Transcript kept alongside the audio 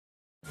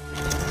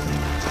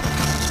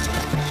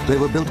They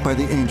were built by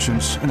the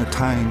ancients in a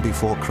time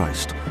before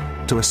Christ,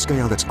 to a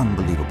scale that's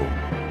unbelievable.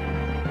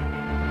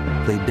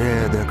 They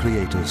dared their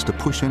creators to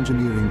push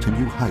engineering to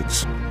new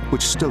heights,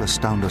 which still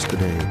astound us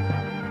today.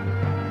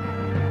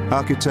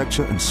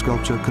 Architecture and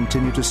sculpture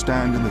continue to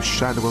stand in the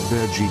shadow of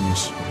their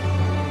genius.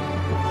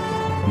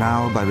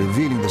 Now, by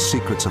revealing the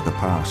secrets of the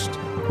past,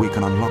 we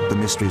can unlock the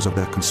mysteries of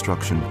their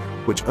construction,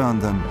 which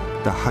earned them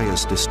the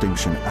highest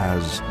distinction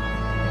as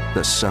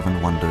the 7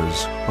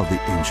 wonders of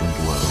the ancient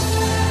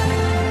world.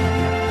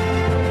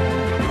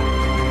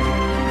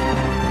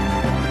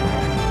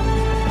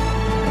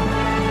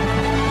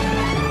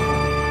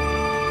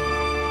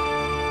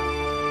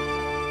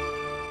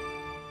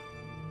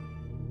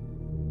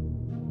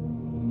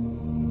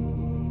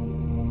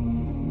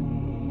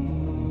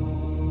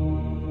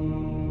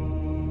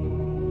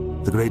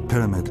 The Great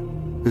Pyramid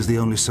is the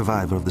only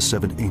survivor of the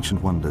 7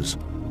 ancient wonders,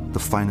 the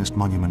finest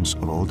monuments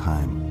of all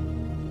time.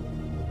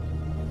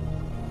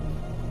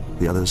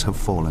 The others have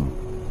fallen,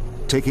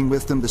 taking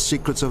with them the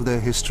secrets of their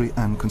history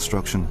and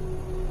construction.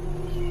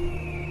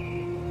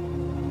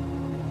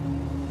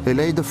 They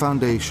laid the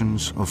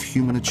foundations of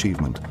human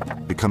achievement,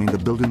 becoming the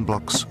building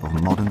blocks of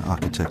modern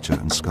architecture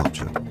and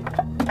sculpture.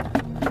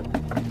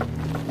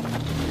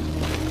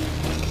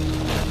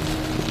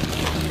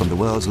 From the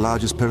world's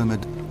largest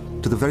pyramid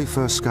to the very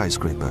first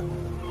skyscraper,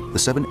 the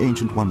 7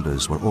 ancient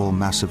wonders were all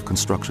massive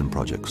construction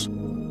projects.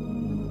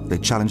 They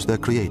challenged their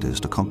creators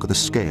to conquer the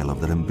scale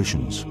of their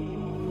ambitions.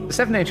 The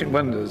 7 ancient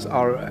wonders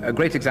are a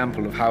great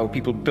example of how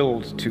people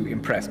build to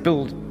impress,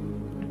 build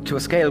to a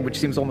scale which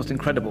seems almost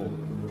incredible,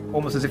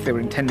 almost as if they were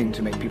intending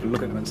to make people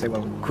look at them and say,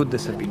 well, could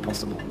this have been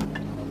possible?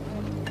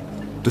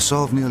 To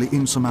solve nearly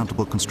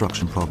insurmountable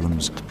construction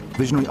problems,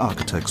 visionary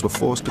architects were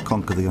forced to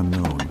conquer the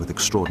unknown with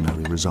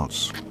extraordinary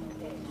results.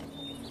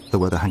 There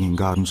were the Hanging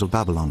Gardens of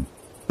Babylon,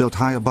 built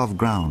high above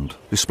ground,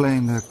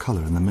 displaying their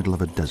color in the middle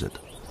of a desert.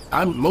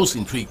 I'm most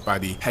intrigued by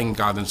the Hanging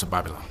Gardens of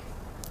Babylon.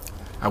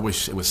 I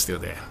wish it was still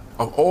there.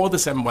 Of all the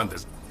 7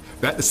 wonders,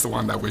 that is the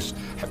one I wish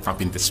had not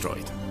been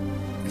destroyed.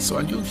 It's so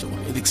unusual.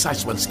 It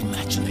excites one's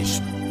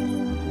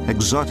imagination.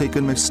 Exotic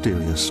and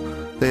mysterious,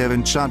 they have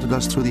enchanted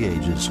us through the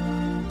ages.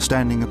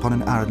 Standing upon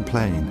an arid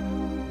plain,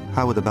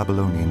 how were the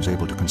Babylonians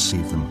able to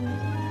conceive them?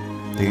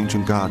 The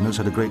ancient gardeners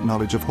had a great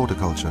knowledge of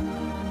horticulture,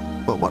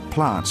 but what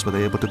plants were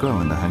they able to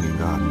grow in the Hanging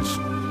Gardens?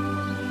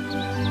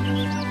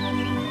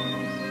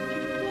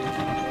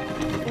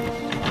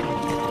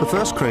 The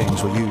first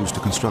cranes were used to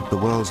construct the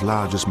world's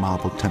largest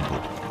marble temple.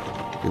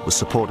 It was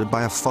supported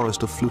by a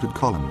forest of fluted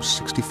columns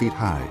 60 feet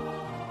high.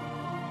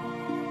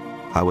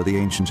 How were the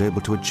ancients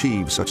able to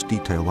achieve such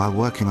detail while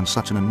working on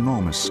such an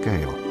enormous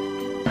scale?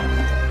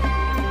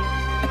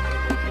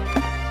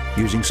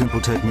 Using simple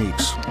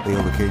techniques, they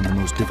overcame the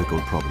most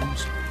difficult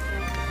problems.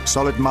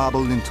 Solid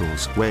marble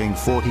lintels weighing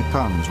 40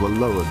 tons were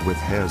lowered with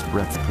hair's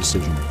breadth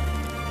precision.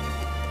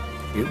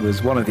 It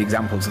was one of the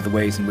examples of the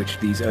ways in which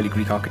these early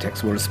Greek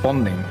architects were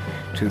responding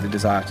to the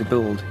desire to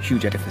build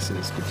huge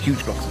edifices with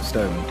huge blocks of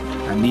stone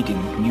and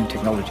needing new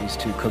technologies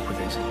to cope with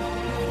it.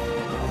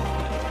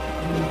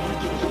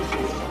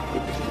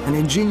 An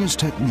ingenious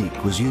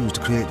technique was used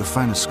to create the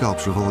finest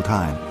sculpture of all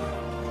time,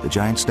 the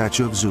giant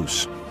statue of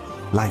Zeus,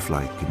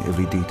 lifelike in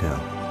every detail.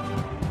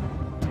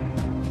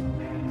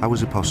 How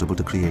was it possible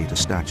to create a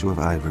statue of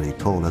ivory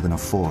taller than a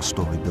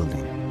 4-story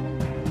building?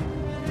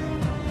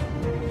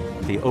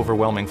 The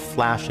overwhelming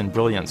flash and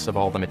brilliance of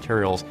all the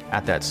materials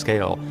at that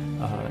scale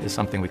is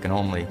something we can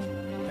only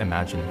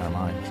imagine in our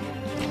minds.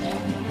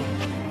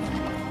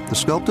 The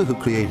sculptor who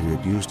created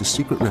it used a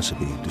secret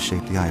recipe to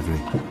shape the ivory.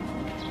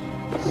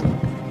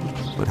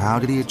 But how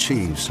did he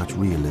achieve such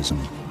realism?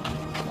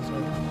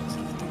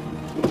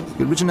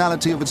 The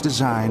originality of its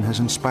design has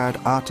inspired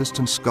artists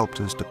and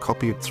sculptors to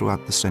copy it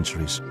throughout the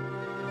centuries.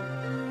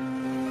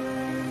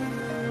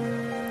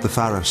 The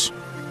Pharos,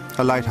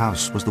 a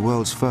lighthouse, was the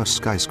world's first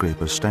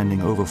skyscraper,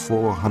 standing over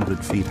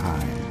 400 feet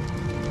high.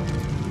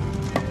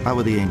 How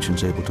were the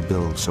ancients able to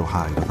build so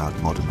high without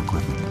modern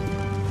equipment?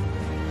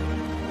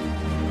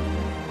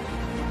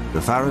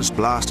 The Pharos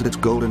blasted its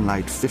golden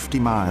light 50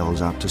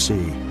 miles out to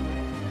sea.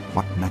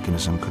 What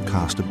mechanism could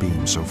cast a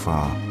beam so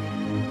far?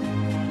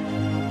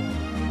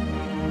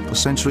 For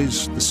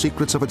centuries, the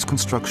secrets of its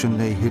construction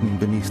lay hidden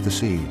beneath the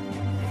sea.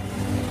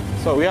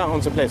 So we are on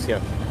the place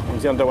here, on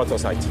the underwater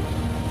site.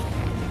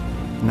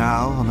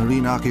 Now, a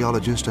marine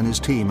archaeologist and his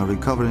team are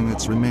recovering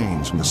its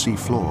remains from the sea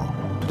floor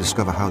to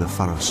discover how the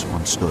Pharos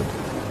once stood.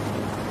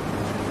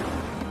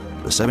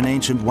 The 7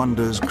 ancient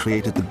wonders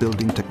created the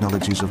building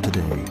technologies of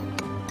today.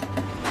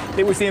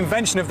 It was the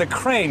invention of the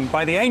crane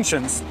by the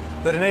ancients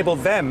that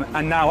enabled them,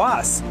 and now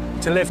us,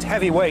 to lift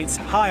heavy weights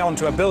high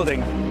onto a building.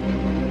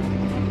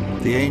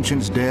 The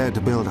ancients dared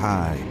to build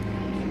high.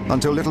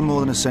 Until little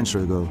more than a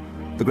century ago,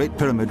 the Great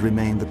Pyramid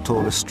remained the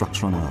tallest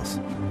structure on Earth.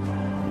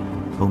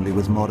 Only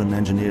with modern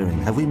engineering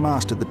have we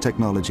mastered the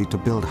technology to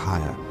build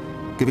higher,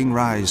 giving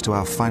rise to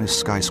our finest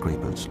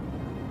skyscrapers,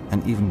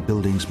 and even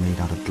buildings made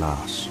out of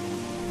glass.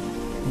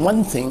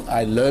 One thing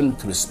I learned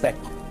to respect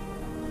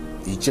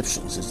the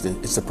Egyptians is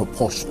the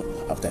proportion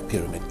of that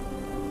pyramid.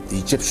 the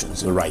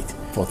Egyptians were right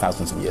for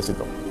thousands of years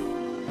ago.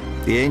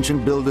 The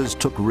ancient builders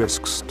took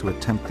risks to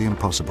attempt the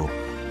impossible.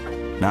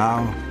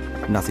 Now,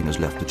 nothing is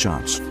left to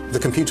chance. The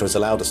computer has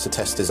allowed us to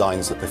test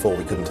designs that before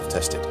we couldn't have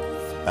tested,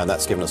 and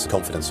that's given us the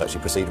confidence to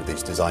actually proceed with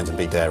these designs and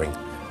be daring.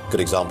 A good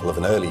example of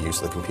an early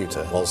use of the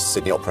computer was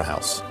Sydney Opera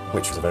House,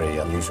 which was a very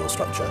unusual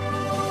structure.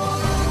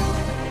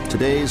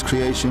 Today's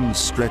creations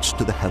stretch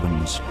to the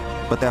heavens,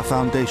 but their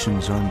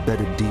foundations are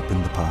embedded deep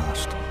in the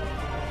past.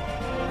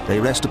 They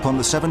rest upon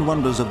the 7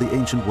 wonders of the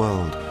ancient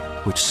world,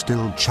 which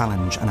still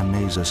challenge and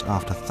amaze us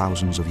after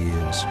thousands of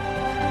years.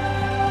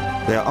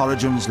 Their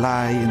origins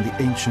lie in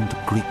the ancient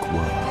Greek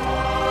world.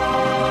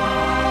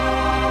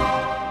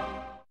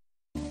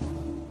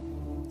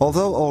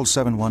 Although all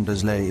 7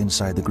 wonders lay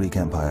inside the Greek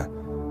Empire,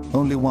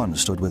 only one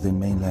stood within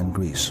mainland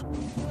Greece.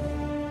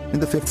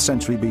 In the 5th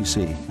century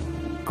BC,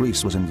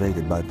 Greece was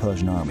invaded by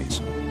Persian armies.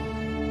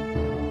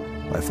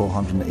 By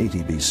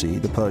 480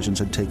 BC, the Persians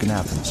had taken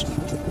Athens,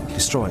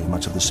 destroying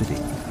much of the city.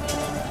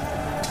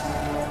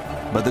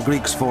 But the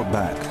Greeks fought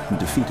back and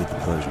defeated the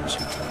Persians.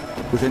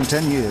 Within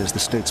 10 years, the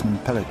statesman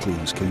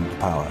Pericles came to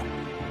power.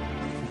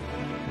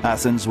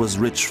 Athens was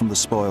rich from the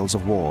spoils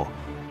of war.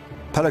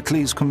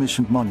 Pericles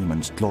commissioned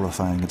monuments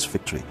glorifying its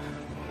victory,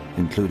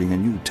 including a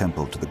new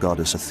temple to the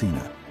goddess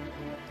Athena,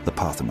 the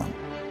Parthenon.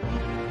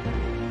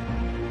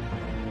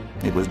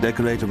 It was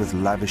decorated with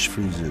lavish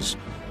friezes.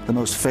 The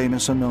most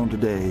famous are known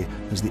today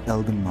as the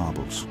Elgin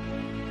marbles.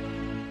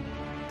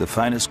 The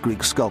finest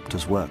Greek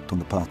sculptors worked on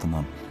the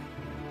Parthenon.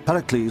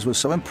 Pericles was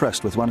so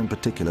impressed with one in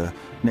particular,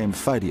 named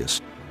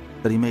Phidias,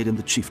 that he made him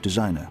the chief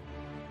designer.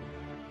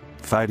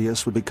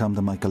 Phidias would become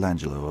the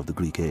Michelangelo of the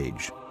Greek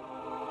age.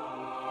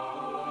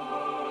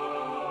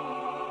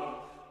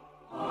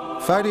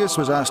 Phidias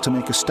was asked to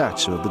make a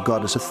statue of the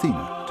goddess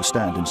Athena to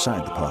stand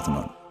inside the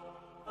Parthenon.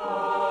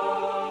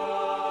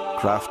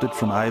 Crafted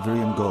from ivory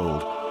and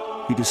gold,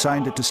 he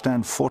designed it to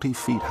stand 40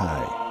 feet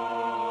high.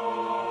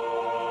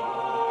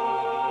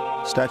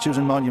 Statues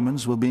and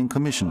monuments were being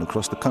commissioned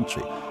across the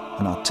country,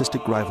 and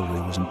artistic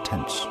rivalry was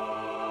intense.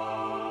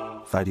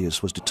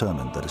 Phidias was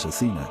determined that his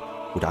Athena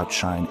would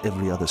outshine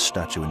every other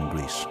statue in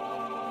Greece.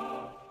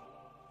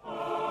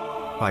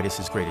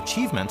 Phidias' great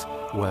achievement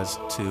was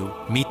to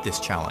meet this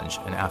challenge,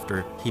 and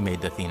after he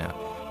made the Athena,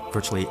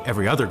 virtually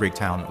every other Greek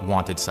town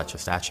wanted such a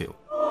statue.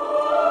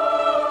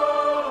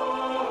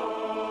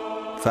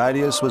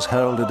 Phidias was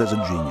heralded as a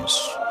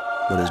genius,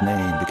 but his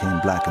name became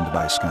blackened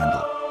by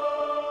scandal.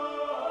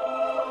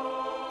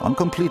 On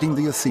completing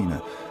the Athena,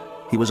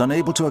 he was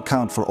unable to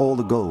account for all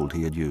the gold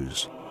he had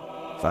used.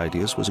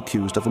 Phidias was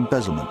accused of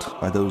embezzlement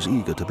by those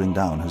eager to bring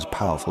down his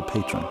powerful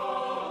patron.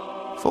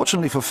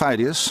 Fortunately for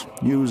Phidias,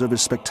 news of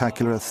his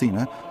spectacular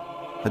Athena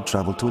had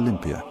traveled to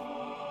Olympia.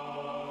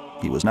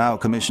 He was now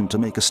commissioned to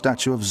make a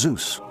statue of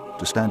Zeus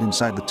to stand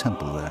inside the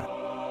temple there.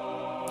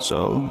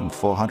 So, in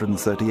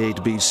 438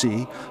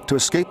 BC, to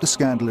escape the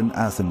scandal in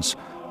Athens,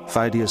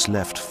 Phidias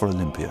left for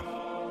Olympia.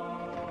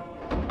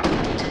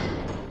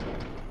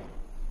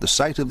 The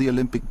site of the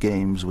Olympic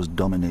Games was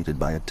dominated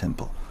by a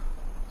temple.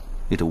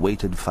 It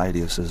awaited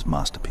Phidias'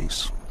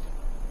 masterpiece.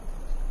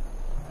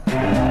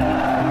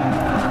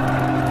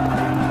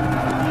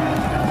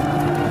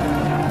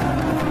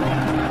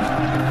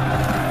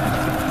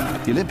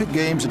 The Olympic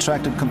Games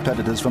attracted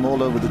competitors from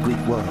all over the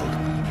Greek world.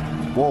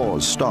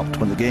 Wars stopped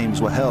when the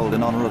games were held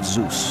in honor of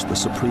Zeus, the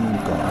supreme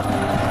god.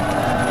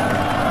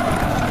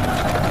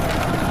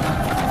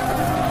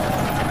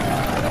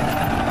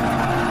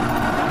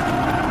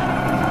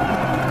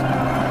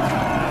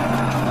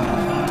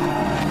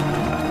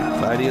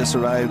 Phidias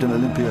arrived in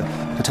Olympia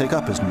to take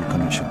up his new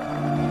commission.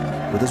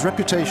 With his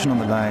reputation on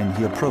the line,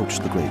 he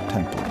approached the great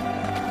temple.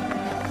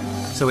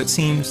 So it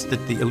seems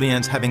that the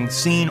Eleans, having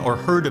seen or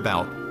heard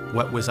about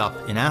what was up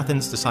in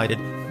Athens, decided,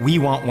 we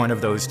want one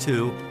of those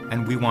too,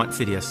 and we want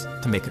Phidias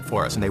to make it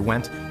for us. And they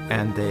went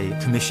and they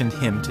commissioned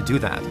him to do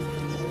that.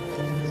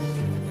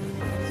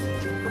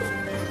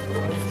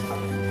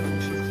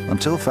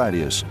 Until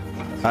Phidias,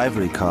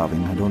 ivory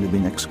carving had only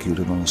been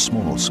executed on a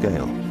small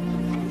scale.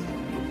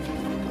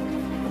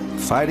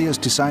 Phidias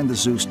designed the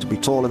Zeus to be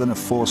taller than a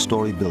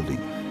 4-story building.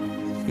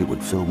 It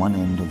would fill one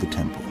end of the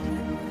temple.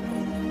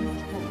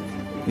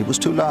 It was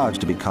too large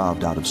to be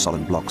carved out of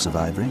solid blocks of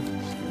ivory.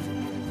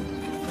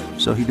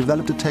 So he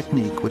developed a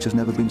technique which has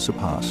never been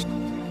surpassed.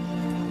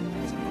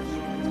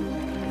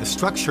 The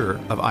structure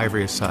of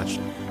ivory is such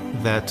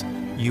that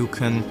you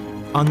can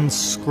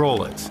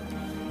unscroll it.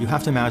 You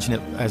have to imagine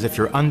it as if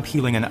you're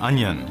unpeeling an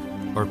onion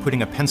or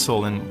putting a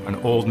pencil in an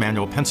old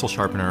manual pencil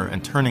sharpener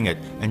and turning it,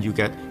 and you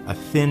get a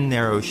thin,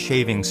 narrow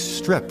shaving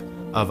strip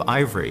of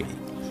ivory.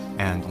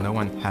 And no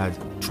one had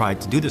tried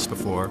to do this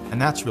before,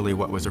 and that's really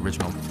what was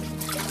original.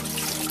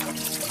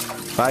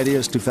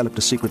 Phidias developed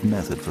a secret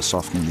method for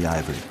softening the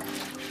ivory.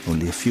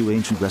 Only a few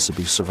ancient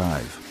recipes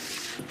survive.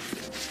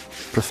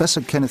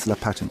 Professor Kenneth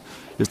Lapatin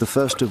is the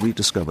first to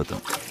rediscover them.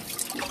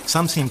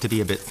 Some seem to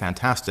be a bit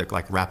fantastic,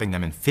 like wrapping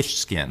them in fish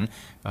skin,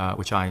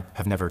 which I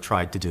have never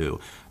tried to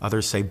do.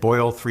 Others say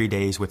boil 3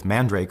 days with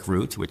mandrake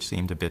root, which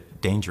seemed a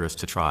bit dangerous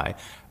to try.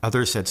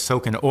 Others said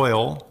soak in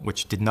oil,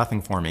 which did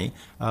nothing for me.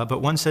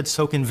 But one said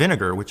soak in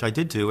vinegar, which I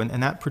did do,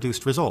 and that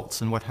produced results.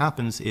 And what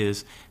happens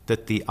is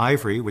that the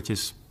ivory, which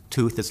is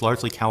tooth, it's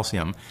largely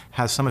calcium,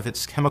 has some of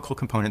its chemical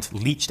components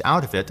leached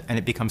out of it, and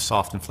it becomes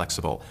soft and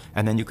flexible.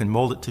 And then you can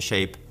mold it to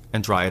shape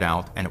and dry it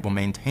out, and it will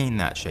maintain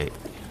that shape.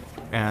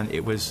 And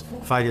it was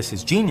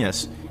Phidias'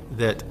 genius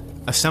that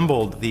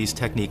assembled these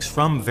techniques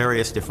from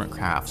various different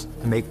crafts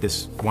to make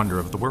this wonder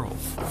of the world.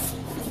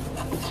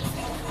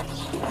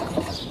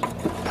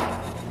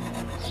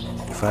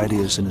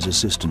 Phidias and his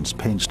assistants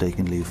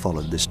painstakingly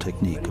followed this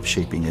technique of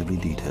shaping every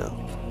detail.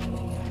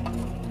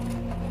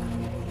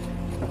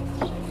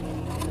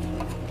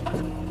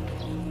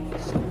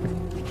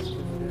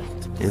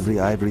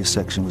 Every ivory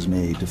section was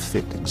made to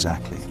fit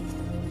exactly.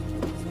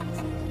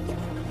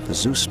 The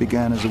Zeus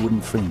began as a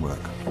wooden framework.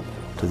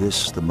 To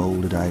this, the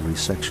molded ivory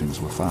sections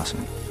were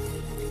fastened.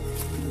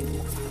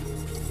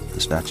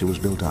 The statue was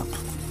built up,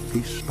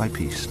 piece by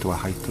piece, to a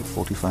height of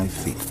 45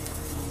 feet.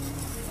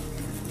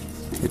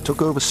 It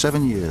took over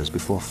 7 years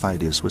before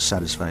Phidias was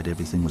satisfied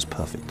everything was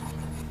perfect.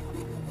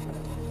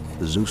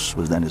 The Zeus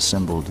was then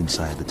assembled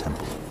inside the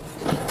temple.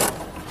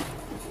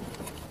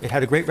 It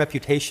had a great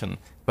reputation,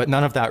 but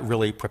none of that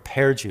really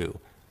prepared you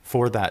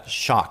for that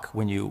shock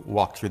when you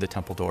walked through the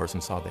temple doors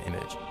and saw the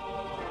image.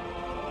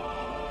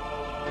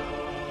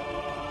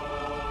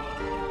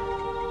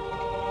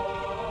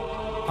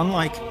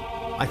 Unlike,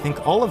 I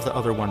think, all of the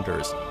other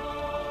wonders,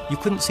 you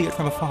couldn't see it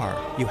from afar.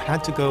 You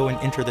had to go and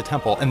enter the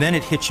temple, and then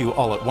it hit you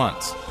all at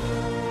once.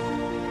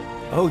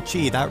 Oh,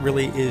 gee, that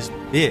really is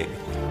big.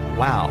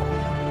 Wow.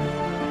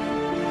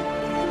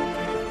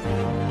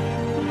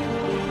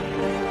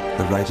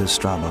 The writer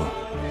Strabo,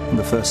 in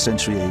the 1st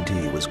century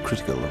AD, was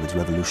critical of its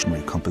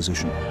revolutionary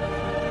composition.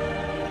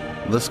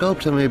 The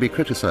sculptor may be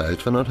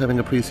criticized for not having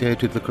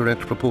appreciated the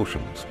correct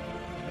proportions.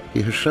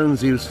 He has shown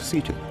Zeus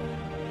seated,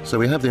 so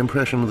we have the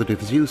impression that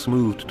if Zeus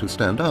moved to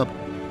stand up,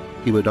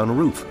 he would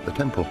unroof the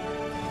temple.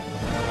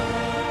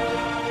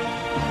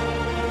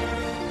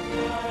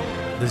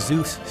 The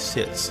Zeus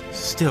sits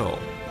still.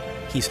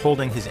 He's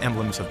holding his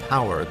emblems of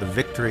power, the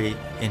victory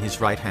in his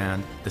right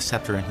hand, the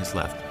scepter in his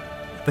left.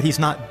 But he's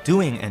not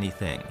doing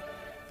anything.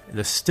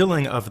 The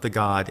stilling of the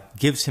god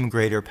gives him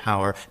greater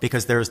power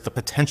because there's the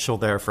potential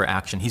there for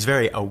action. He's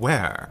very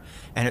aware.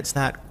 And it's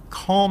that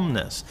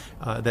calmness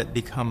that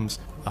becomes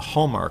a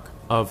hallmark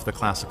of the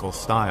classical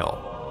style.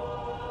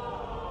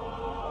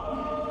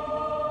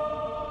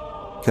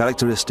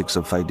 Characteristics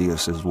of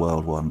Phidias'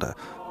 world wonder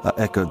are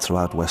echoed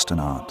throughout Western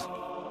art.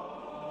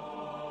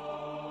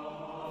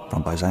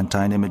 From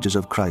Byzantine images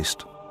of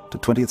Christ to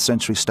 20th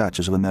century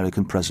statues of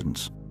American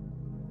presidents.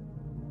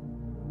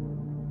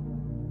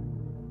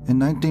 In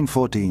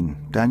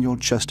 1914, Daniel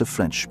Chester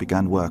French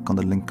began work on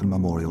the Lincoln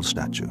Memorial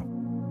statue.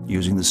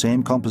 Using the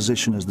same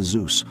composition as the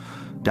Zeus,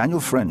 Daniel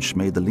French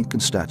made the Lincoln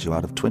statue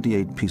out of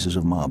 28 pieces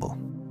of marble.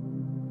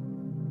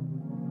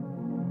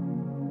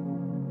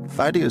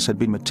 Phidias had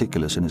been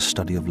meticulous in his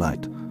study of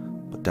light,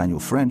 but Daniel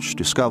French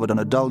discovered on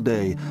a dull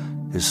day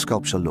his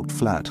sculpture looked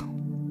flat.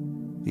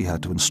 He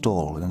had to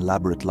install an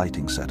elaborate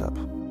lighting setup.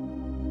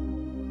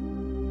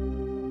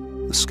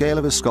 The scale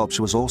of his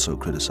sculpture was also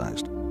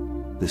criticized,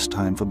 this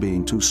time for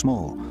being too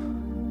small.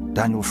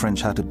 Daniel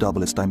French had to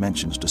double its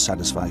dimensions to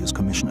satisfy his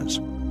commissioners.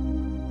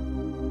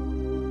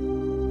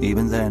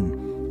 Even then,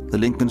 the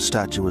Lincoln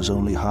statue was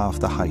only half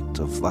the height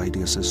of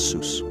Phidias'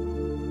 Zeus.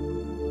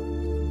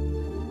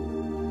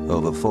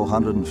 Over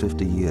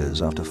 450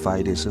 years after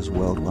Phidias'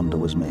 world wonder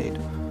was made,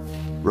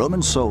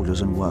 Roman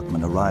soldiers and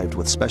workmen arrived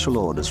with special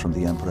orders from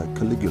the Emperor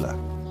Caligula.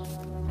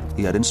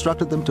 He had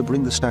instructed them to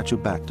bring the statue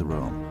back to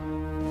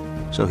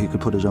Rome, so he could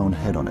put his own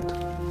head on it.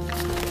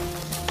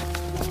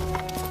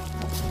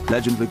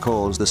 Legend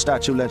recalls the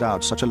statue let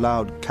out such a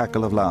loud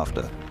cackle of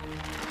laughter.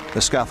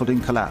 The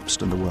scaffolding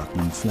collapsed and the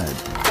workmen fled.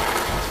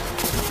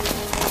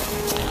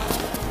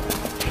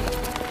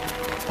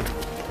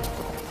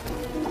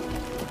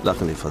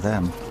 Luckily for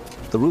them,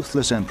 the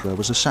ruthless emperor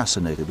was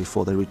assassinated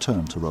before they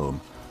returned to Rome,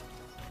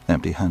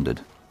 empty-handed.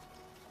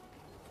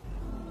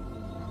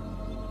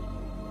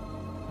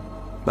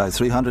 By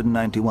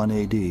 391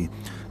 AD,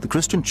 the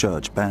Christian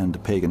church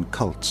banned pagan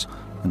cults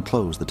and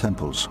closed the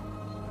temples.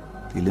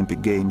 The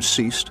Olympic Games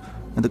ceased,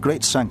 and the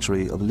great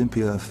sanctuary of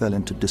Olympia fell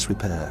into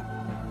disrepair.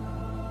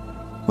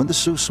 When the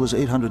Zeus was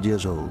 800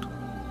 years old,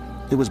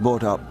 it was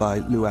bought up by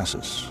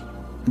Luasus,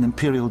 an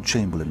imperial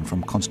chamberlain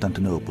from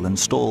Constantinople,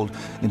 installed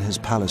in his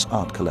palace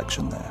art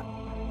collection there.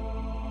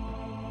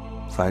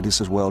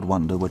 Phidias' world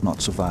wonder would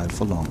not survive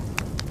for long.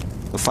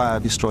 The fire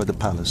destroyed the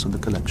palace and the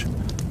collection,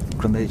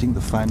 cremating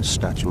the finest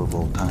statue of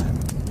all time.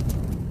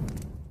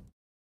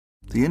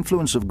 The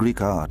influence of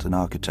Greek art and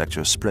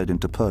architecture spread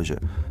into Persia,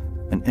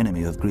 an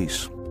enemy of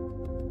Greece.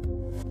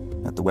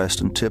 At the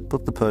western tip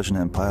of the Persian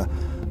Empire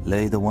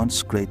lay the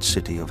once great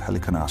city of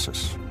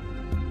Halicarnassus.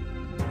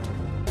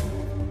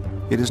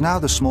 It is now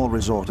the small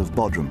resort of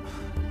Bodrum,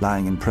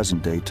 lying in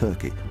present-day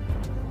Turkey.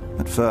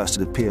 At first,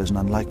 it appears an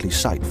unlikely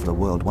site for a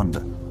world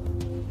wonder.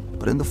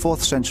 But in the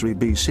 4th century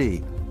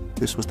BC,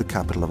 this was the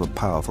capital of a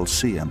powerful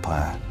sea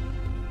empire.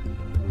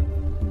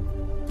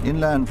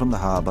 Inland from the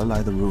harbor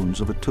lie the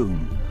ruins of a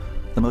tomb,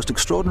 the most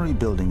extraordinary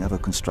building ever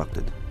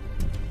constructed.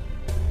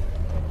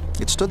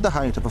 It stood the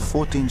height of a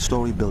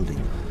 14-story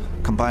building,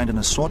 combined an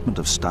assortment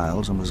of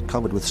styles, and was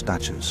covered with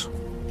statues.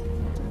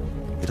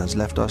 It has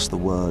left us the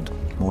word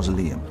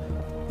mausoleum,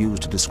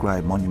 used to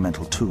describe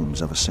monumental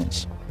tombs ever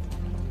since.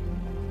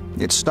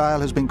 Its style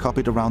has been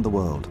copied around the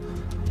world,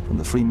 from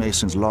the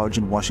Freemasons' Lodge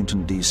in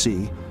Washington,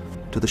 D.C.,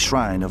 to the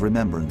Shrine of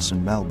Remembrance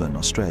in Melbourne,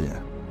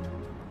 Australia.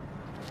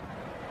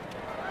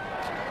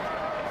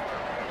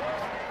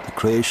 The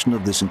creation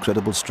of this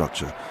incredible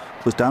structure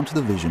was down to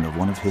the vision of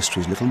one of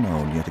history's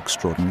little-known yet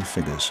extraordinary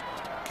figures,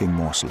 King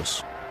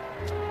Mausolus.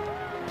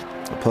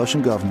 A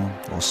Persian governor,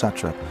 or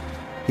satrap,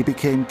 he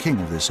became king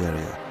of this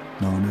area,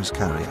 known as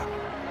Caria.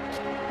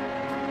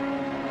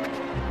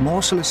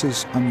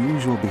 Mausolus's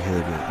unusual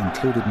behavior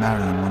included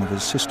marrying one of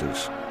his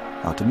sisters,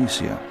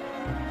 Artemisia.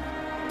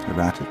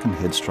 Erratic and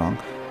headstrong,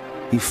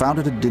 he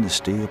founded a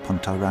dynasty upon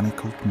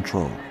tyrannical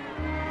control.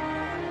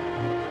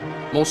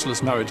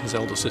 Mausolus married his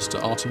elder sister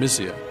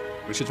Artemisia,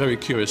 which is a very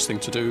curious thing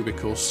to do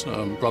because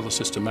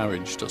brother-sister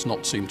marriage does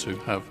not seem to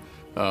have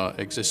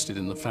existed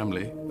in the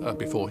family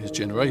before his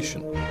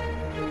generation.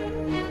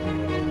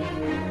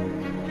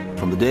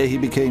 From the day he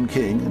became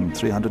king in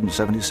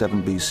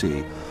 377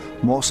 BC,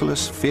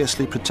 Mausolus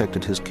fiercely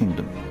protected his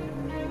kingdom.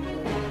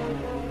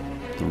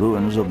 The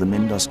ruins of the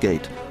Mindus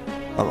Gate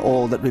are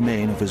all that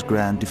remain of his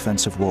grand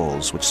defensive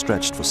walls, which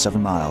stretched for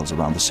 7 miles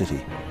around the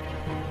city.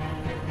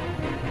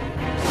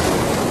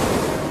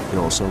 He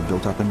also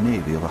built up a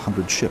navy of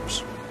 100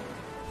 ships.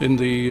 In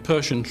the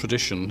Persian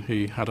tradition,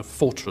 he had a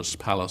fortress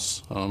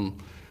palace,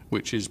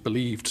 which is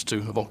believed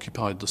to have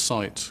occupied the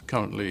site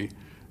currently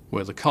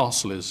where the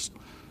castle is.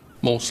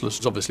 Mausolus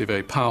is obviously a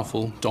very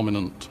powerful,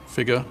 dominant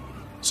figure,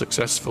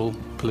 successful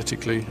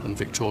politically and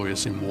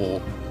victorious in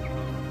war.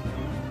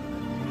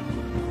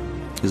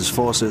 His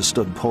forces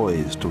stood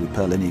poised to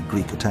repel any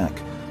Greek attack,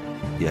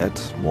 yet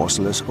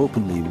Mausolus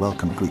openly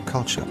welcomed Greek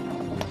culture.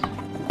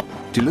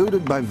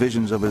 Deluded by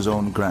visions of his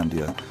own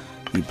grandeur,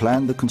 he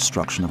planned the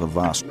construction of a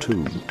vast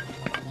tomb.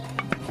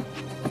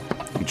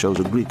 He chose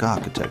a Greek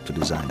architect to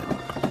design it.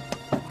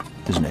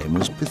 His name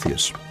was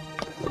Pythias.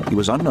 He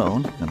was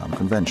unknown and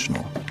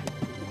unconventional.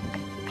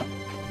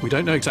 We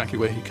don't know exactly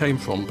where he came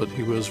from, but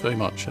he was very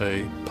much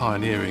a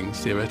pioneering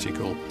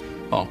theoretical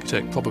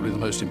architect, probably the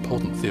most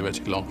important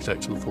theoretical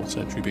architect of the 4th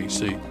century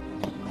BC.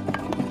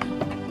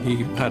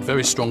 He had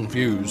very strong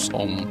views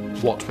on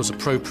what was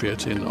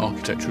appropriate in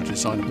architectural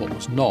design and what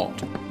was not.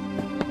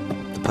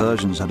 The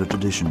Persians had a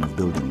tradition of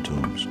building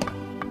tombs.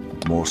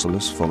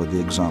 Mausolus followed the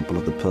example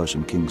of the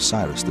Persian king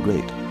Cyrus the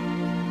Great.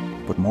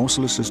 But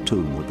Mausolus's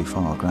tomb would be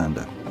far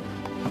grander.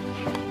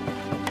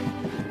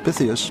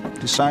 Pythias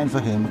designed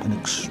for him an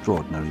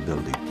extraordinary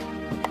building.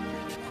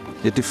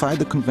 It defied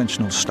the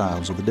conventional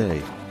styles of the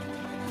day.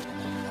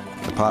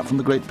 Apart from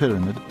the Great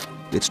Pyramid,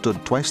 it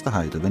stood twice the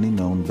height of any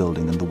known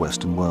building in the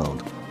Western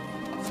world,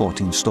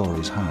 14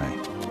 stories high.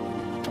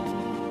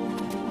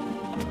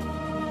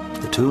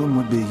 The tomb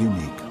would be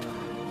unique.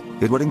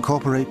 It would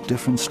incorporate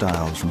different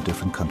styles from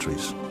different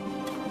countries.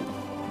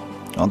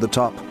 On the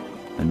top,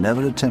 and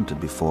never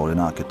attempted before in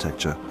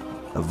architecture,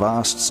 a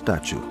vast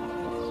statue.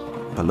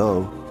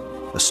 Below,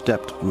 a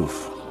stepped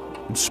roof,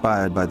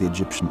 inspired by the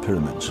Egyptian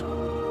pyramids.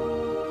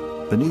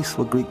 Beneath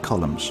were Greek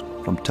columns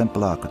from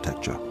temple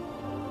architecture.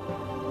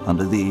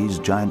 Under these,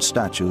 giant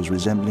statues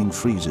resembling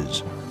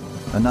friezes,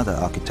 another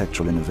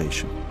architectural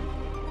innovation.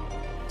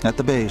 At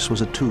the base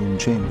was a tomb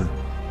chamber.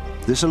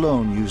 This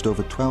alone used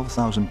over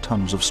 12,000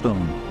 tons of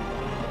stone.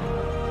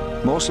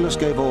 Mausolus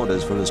gave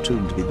orders for his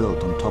tomb to be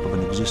built on top of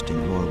an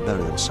existing royal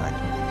burial site.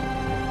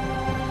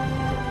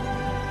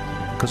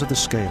 Because of the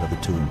scale of the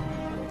tomb,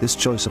 this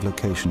choice of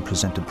location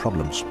presented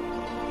problems.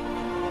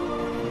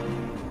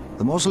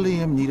 The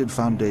mausoleum needed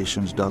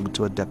foundations dug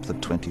to a depth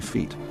of 20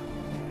 feet.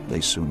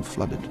 They soon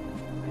flooded.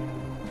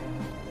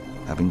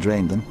 Having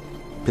drained them,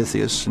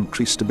 Pythias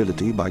increased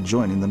stability by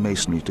joining the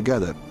masonry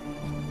together.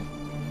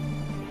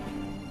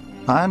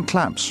 Iron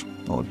clamps,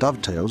 or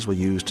dovetails, were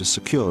used to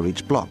secure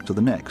each block to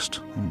the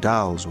next, and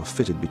dowels were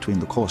fitted between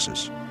the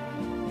courses.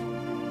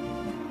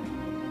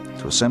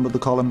 To assemble the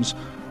columns,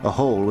 a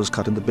hole was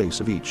cut in the base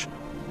of each,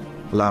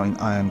 allowing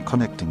iron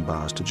connecting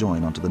bars to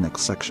join onto the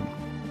next section.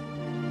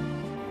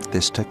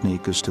 This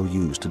technique is still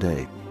used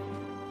today.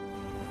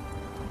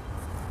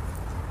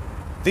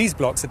 These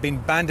blocks have been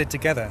banded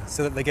together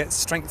so that they get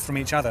strength from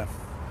each other.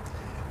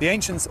 The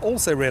ancients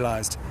also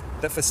realized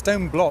that for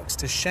stone blocks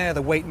to share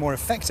the weight more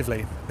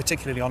effectively,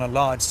 particularly on a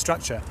large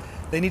structure,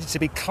 they needed to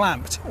be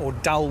clamped or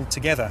doweled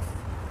together.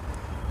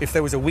 If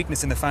there was a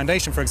weakness in the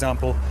foundation, for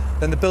example,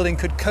 then the building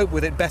could cope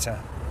with it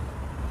better.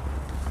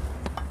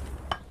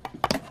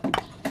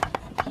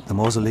 The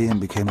mausoleum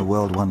became a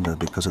world wonder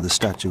because of the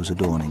statues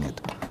adorning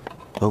it,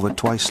 over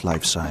twice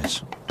life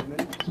size.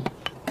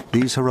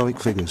 These heroic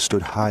figures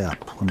stood high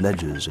up on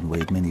ledges and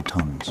weighed many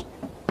tons.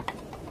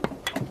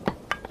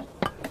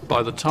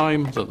 By the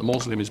time that the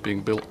mausoleum is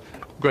being built,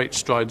 great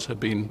strides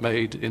had been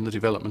made in the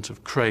development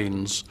of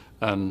cranes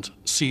and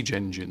siege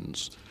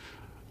engines,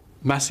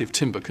 massive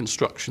timber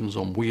constructions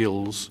on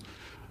wheels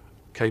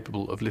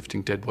capable of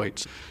lifting dead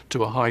weights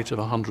to a height of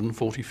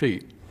 140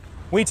 feet.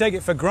 We take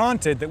it for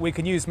granted that we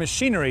can use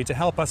machinery to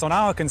help us on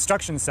our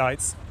construction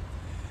sites.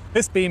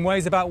 This beam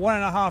weighs about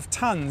 1.5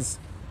 tons.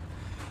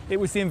 It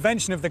was the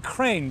invention of the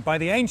crane by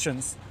the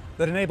ancients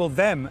that enabled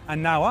them,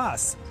 and now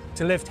us,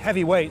 to lift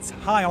heavy weights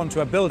high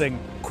onto a building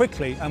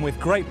quickly and with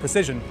great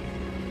precision.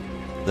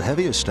 The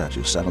heaviest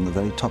statue sat on the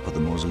very top of the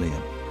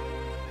mausoleum.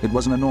 It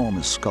was an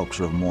enormous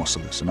sculpture of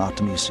Mausolus and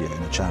Artemisia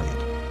in a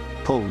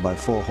chariot, pulled by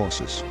 4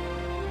 horses.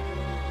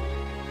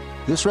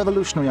 This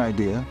revolutionary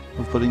idea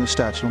of putting a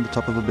statue on the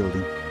top of a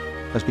building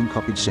has been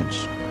copied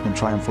since in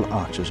triumphal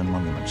arches and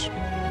monuments.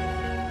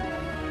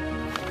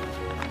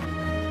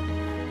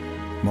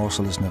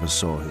 Mausolus never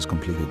saw his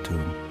completed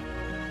tomb.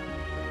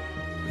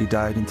 He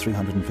died in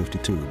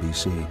 352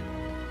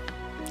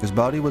 BC. His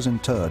body was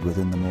interred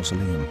within the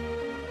mausoleum.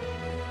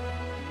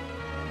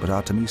 But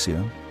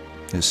Artemisia,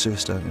 his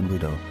sister and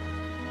widow,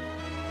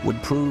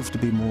 would prove to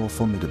be more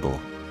formidable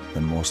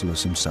than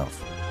Mausolus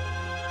himself.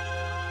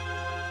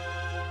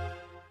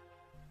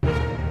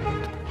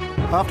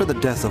 After the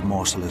death of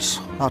Mausolus,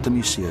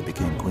 Artemisia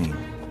became queen.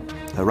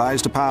 Her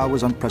rise to power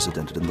was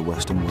unprecedented in the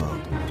Western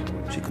world.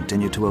 She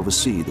continued to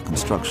oversee the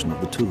construction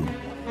of the tomb.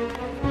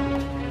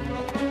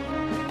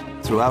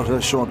 Throughout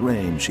her short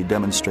reign, she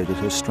demonstrated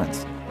her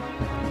strength.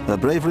 Her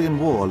bravery in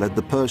war led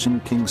the Persian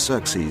king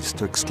Xerxes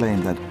to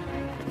exclaim that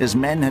his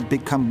men had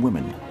become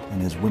women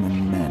and his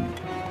women men.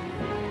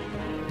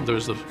 There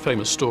is the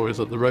famous story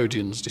that the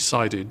Rhodians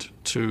decided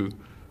to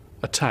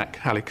attack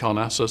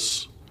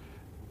Halicarnassus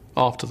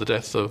after the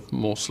death of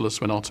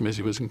Mausolus, when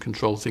Artemisia was in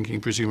control,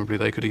 thinking presumably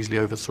they could easily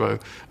overthrow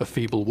a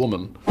feeble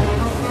woman.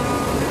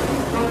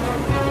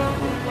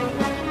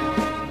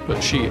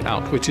 But she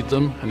outwitted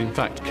them and in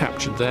fact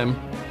captured them,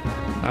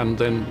 and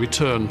then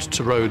returned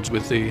to Rhodes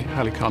with the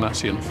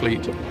Halicarnassian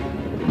fleet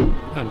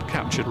and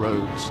captured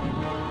Rhodes.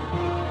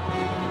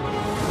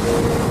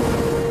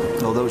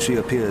 Although she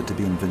appeared to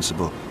be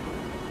invincible,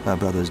 her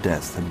brother's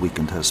death had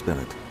weakened her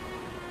spirit.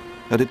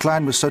 Her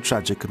decline was so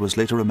tragic it was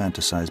later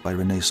romanticized by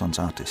Renaissance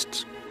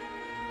artists.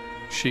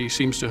 She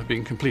seems to have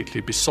been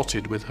completely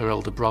besotted with her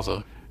elder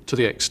brother, to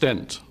the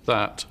extent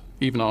that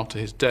even after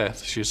his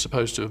death she is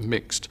supposed to have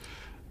mixed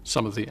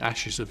some of the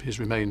ashes of his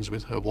remains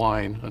with her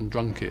wine and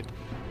drunk it.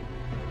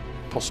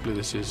 Possibly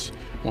this is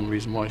one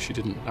reason why she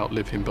didn't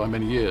outlive him by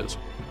many years.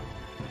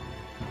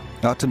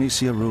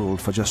 Artemisia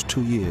ruled for just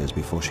 2 years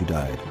before she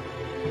died.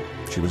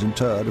 She was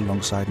interred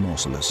alongside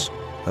Mausolus,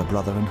 her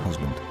brother and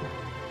husband.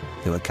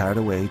 They were carried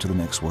away to the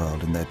next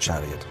world in their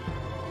chariot.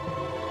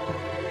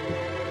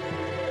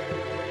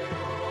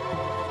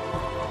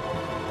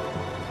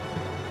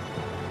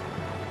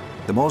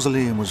 The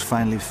mausoleum was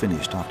finally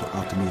finished after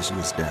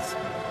Artemisia's death.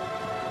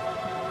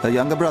 Her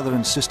younger brother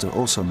and sister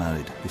also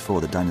married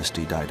before the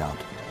dynasty died out.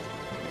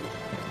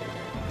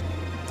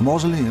 The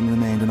mausoleum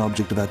remained an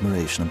object of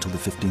admiration until the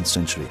 15th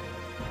century,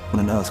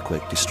 when an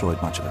earthquake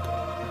destroyed much of it.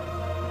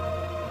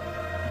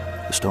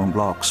 The stone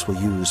blocks were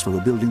used for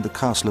rebuilding the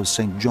castle of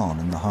St. John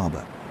in the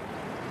harbor.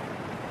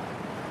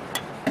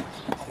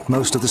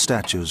 Most of the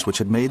statues, which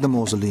had made the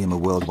mausoleum a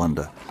world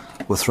wonder,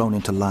 were thrown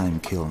into lime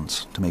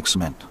kilns to make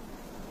cement.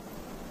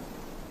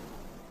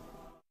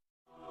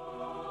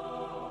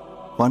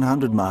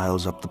 100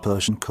 miles up the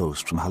Persian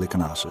coast from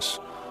Halicarnassus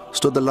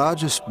stood the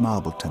largest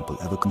marble temple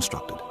ever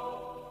constructed.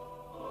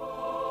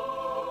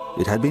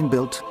 It had been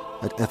built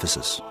at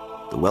Ephesus,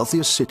 the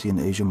wealthiest city in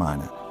Asia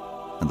Minor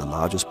and the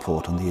largest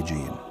port on the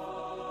Aegean.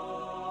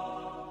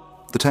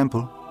 The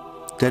temple,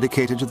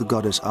 dedicated to the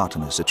goddess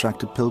Artemis,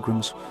 attracted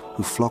pilgrims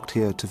who flocked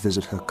here to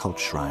visit her cult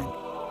shrine.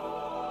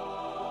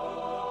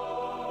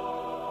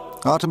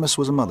 Artemis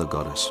was a mother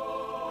goddess,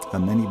 her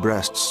many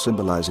breasts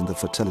symbolizing the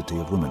fertility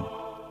of women.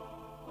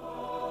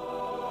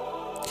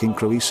 King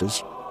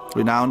Croesus,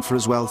 renowned for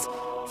his wealth,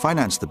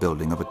 financed the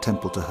building of a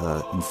temple to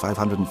her in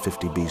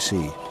 550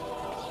 BC.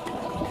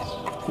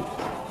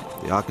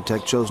 The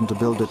architect chosen to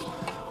build it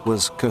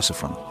was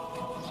Chersiphron.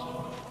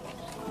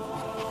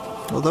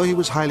 Although he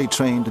was highly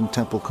trained in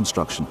temple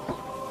construction,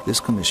 this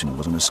commission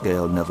was on a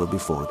scale never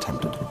before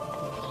attempted.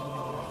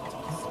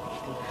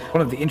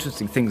 One of the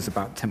interesting things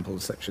about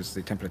temples such as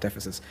the Temple at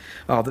Ephesus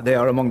are that they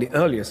are among the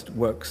earliest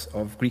works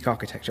of Greek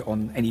architecture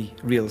on any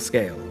real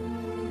scale.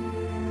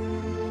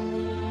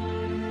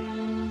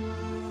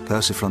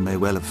 Chersiphron may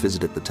well have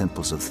visited the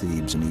temples of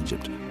Thebes in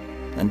Egypt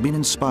and been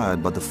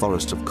inspired by the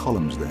forests of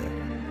columns there.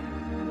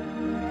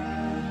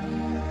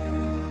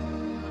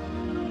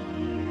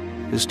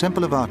 His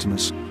temple of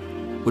Artemis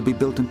would be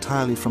built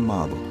entirely from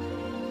marble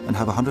and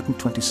have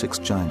 126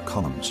 giant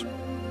columns.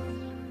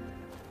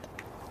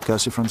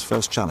 Chersiphron's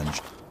first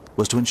challenge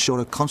was to ensure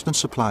a constant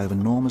supply of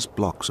enormous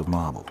blocks of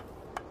marble.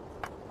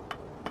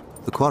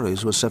 The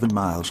quarries were 7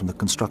 miles from the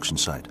construction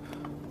site,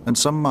 and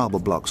some marble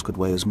blocks could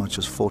weigh as much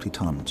as 40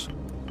 tons.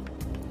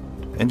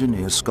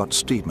 Engineer Scott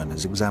Steedman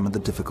has examined the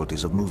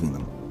difficulties of moving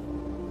them.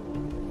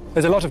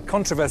 There's a lot of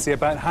controversy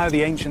about how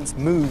the ancients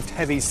moved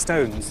heavy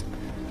stones.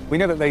 We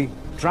know that they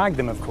dragged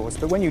them, of course,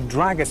 but when you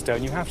drag a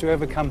stone, you have to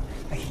overcome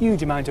a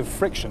huge amount of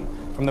friction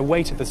from the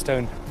weight of the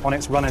stone on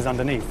its runners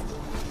underneath.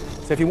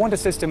 So if you want a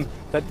system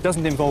that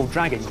doesn't involve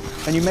dragging,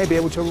 then you may be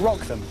able to rock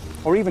them,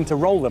 or even to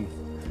roll them.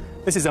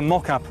 This is a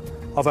mock-up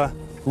of a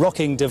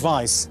rocking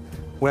device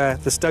where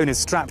the stone is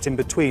strapped in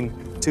between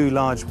two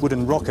large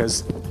wooden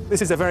rockers.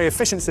 This is a very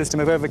efficient system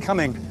of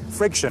overcoming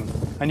friction,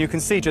 and you can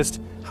see just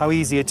how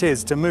easy it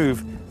is to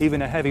move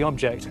even a heavy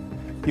object.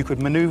 You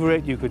could maneuver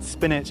it, you could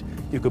spin it,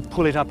 you could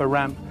pull it up a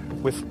ramp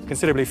with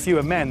considerably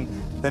fewer men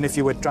than if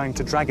you were trying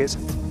to drag it.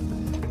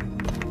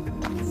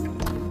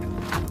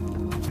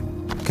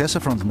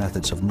 Chersiphron's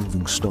methods of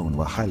moving stone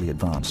were highly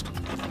advanced.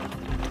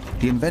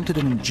 He invented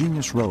an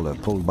ingenious roller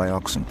pulled by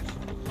oxen.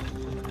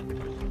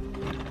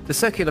 The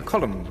circular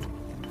column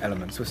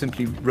elements were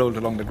simply rolled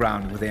along the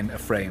ground within a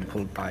frame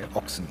pulled by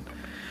oxen.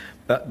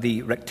 But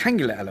the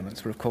rectangular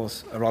elements were, of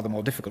course, a rather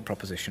more difficult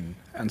proposition,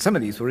 and some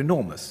of these were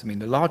enormous. I mean,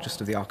 the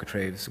largest of the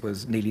architraves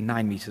was nearly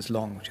 9 meters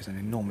long, which is an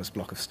enormous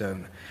block of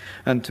stone.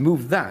 And to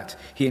move that,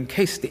 he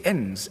encased the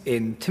ends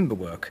in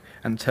timberwork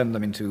and turned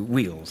them into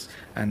wheels,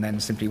 and then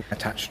simply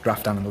attached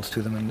draft animals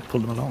to them and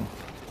pulled them along.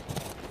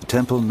 The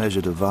temple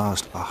measured a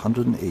vast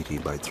 180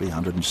 by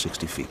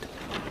 360 feet,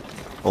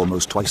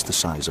 almost twice the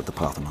size of the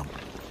Parthenon.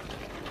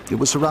 It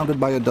was surrounded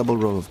by a double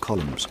row of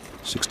columns,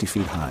 60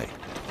 feet high.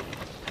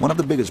 One of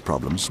the biggest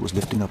problems was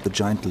lifting up the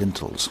giant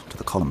lintels to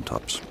the column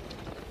tops.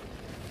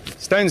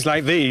 Stones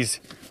like these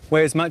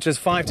weigh as much as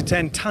 5 to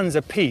 10 tons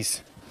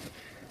apiece.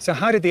 So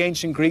how did the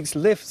ancient Greeks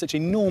lift such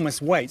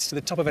enormous weights to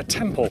the top of a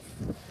temple?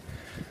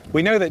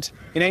 We know that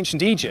in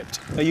ancient Egypt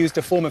they used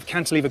a form of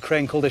cantilever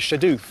crane called a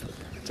shadoof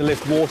to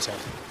lift water.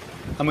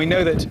 And we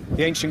know that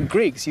the ancient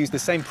Greeks used the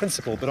same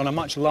principle, but on a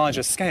much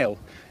larger scale,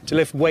 to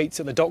lift weights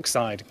at the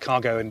dockside,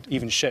 cargo and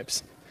even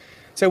ships.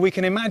 So we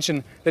can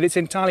imagine that it's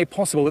entirely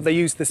possible that they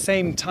used the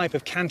same type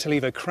of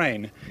cantilever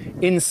crane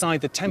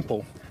inside the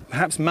temple,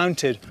 perhaps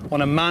mounted on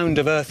a mound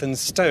of earth and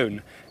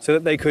stone, so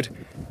that they could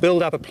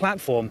build up a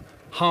platform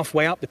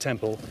halfway up the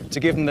temple to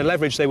give them the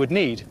leverage they would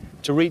need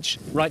to reach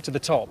right to the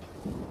top.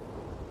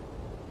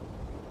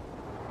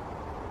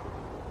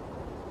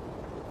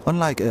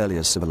 Unlike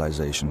earlier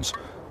civilizations,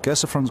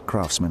 Chersiphron's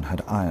craftsmen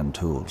had iron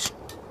tools.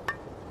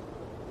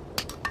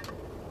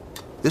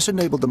 This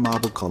enabled the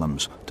marble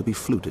columns to be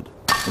fluted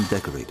and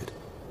decorated,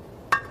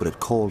 but it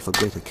called for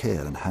greater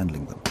care in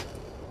handling them.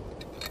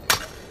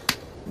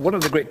 One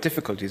of the great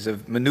difficulties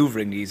of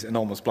maneuvering these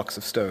enormous blocks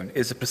of stone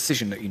is the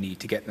precision that you need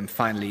to get them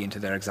finally into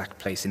their exact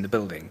place in the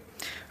building.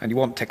 And you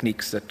want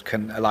techniques that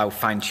can allow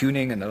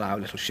fine-tuning and allow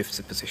little shifts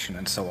of position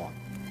and so on.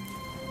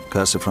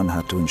 Chersiphron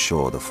had to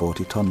ensure the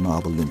 40-ton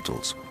marble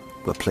lintels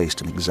were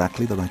placed in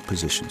exactly the right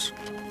positions,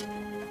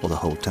 or the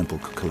whole temple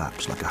could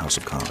collapse like a house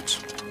of cards.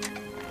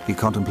 He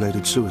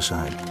contemplated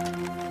suicide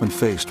when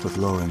faced with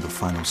lowering the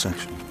final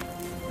section.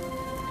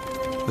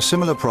 A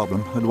similar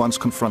problem had once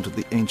confronted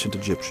the ancient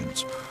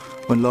Egyptians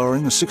when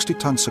lowering a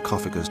 60-ton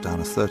sarcophagus down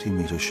a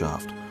 30-meter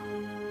shaft.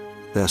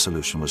 Their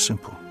solution was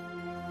simple.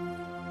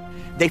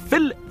 They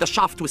fill the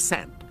shaft with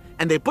sand,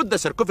 and they put the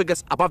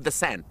sarcophagus above the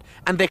sand,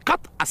 and they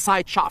cut a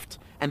side shaft,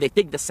 and they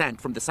take the sand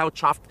from the south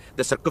shaft,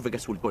 the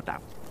sarcophagus will go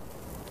down.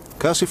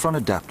 Chersiphron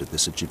adapted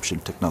this Egyptian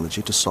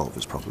technology to solve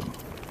his problem.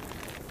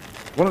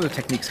 One of the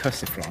techniques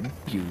Chersiphron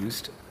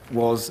used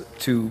was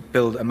to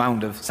build a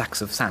mound of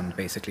sacks of sand,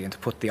 basically, and to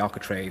put the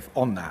architrave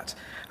on that.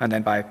 And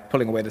then by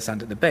pulling away the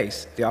sand at the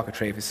base, the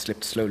architrave is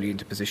slipped slowly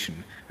into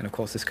position. And of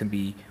course, this can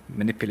be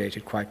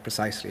manipulated quite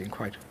precisely and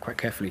quite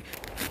carefully.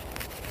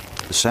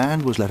 The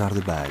sand was let out of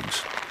the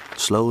bags,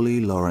 slowly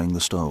lowering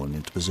the stone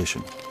into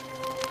position.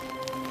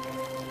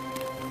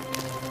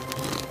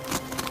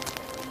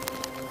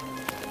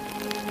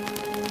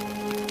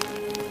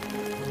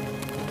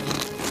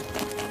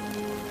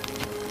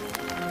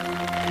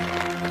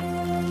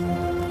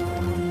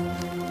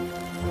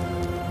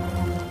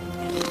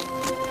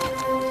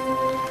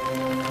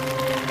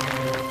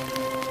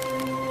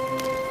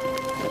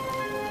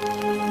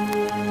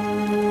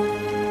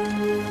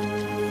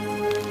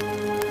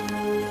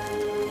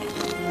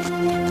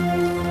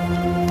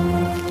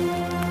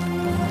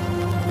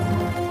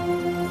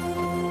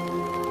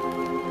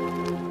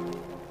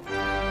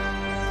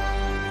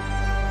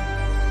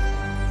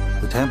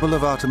 The Temple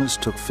of Artemis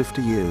took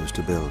 50 years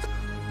to build,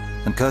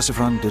 and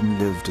Chersiphron didn't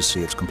live to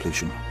see its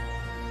completion.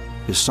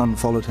 His son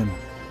followed him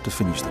to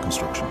finish the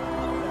construction.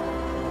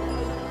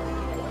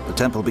 The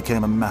temple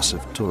became a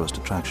massive tourist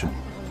attraction.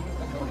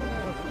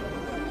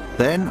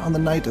 Then, on the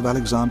night of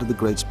Alexander the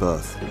Great's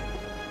birth,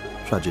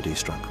 tragedy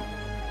struck.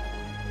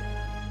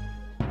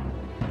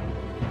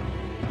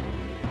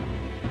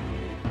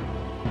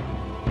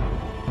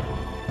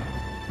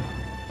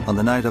 On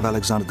the night of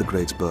Alexander the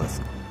Great's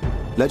birth,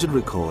 legend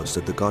records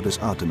that the goddess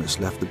Artemis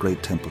left the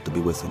great temple to be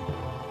with him.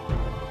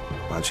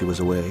 While she was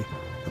away,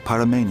 a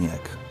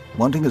pyromaniac,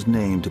 wanting his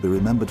name to be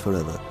remembered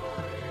forever,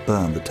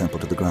 burned the temple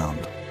to the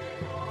ground.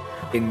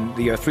 In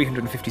the year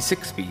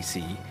 356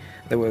 BC,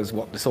 there was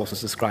what the sources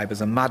describe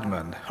as a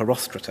madman,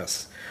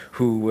 Herostratus,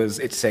 who was,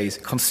 it says,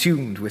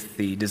 consumed with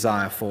the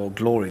desire for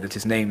glory, that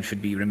his name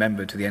should be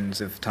remembered to the ends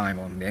of time,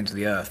 on the ends of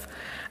the earth,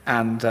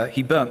 and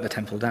he burnt the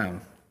temple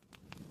down.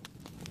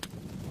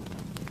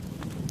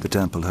 The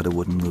temple had a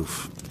wooden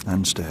roof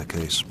and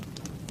staircase.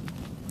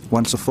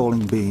 Once a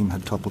falling beam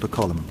had toppled a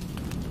column,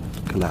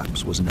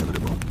 collapse was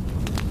inevitable.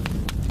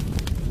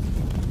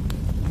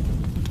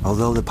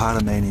 Although the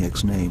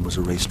pyromaniac's name was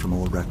erased from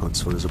all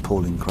records for his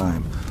appalling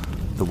crime,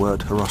 the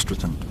word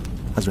Herostraton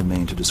has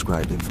remained to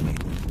describe infamy.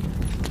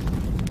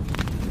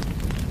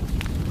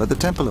 But the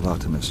Temple of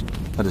Artemis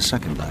had a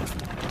second life.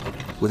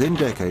 Within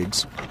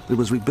decades, it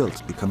was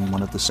rebuilt, becoming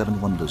one of the 7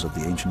 wonders of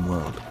the ancient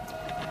world.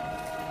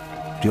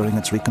 During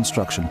its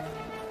reconstruction,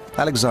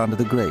 Alexander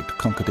the Great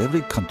conquered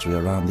every country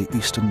around the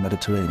eastern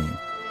Mediterranean,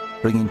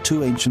 bringing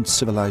 2 ancient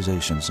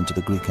civilizations into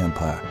the Greek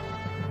Empire,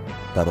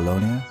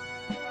 Babylonia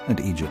and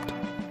Egypt.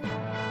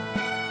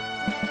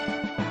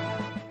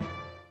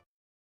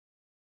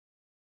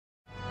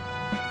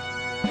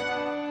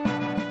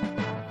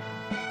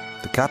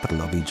 The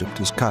capital of Egypt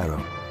is Cairo,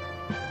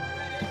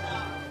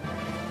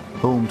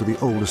 home to the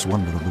oldest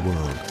wonder of the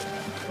world.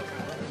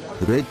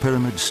 The Great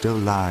Pyramid still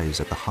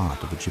lies at the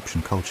heart of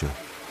Egyptian culture.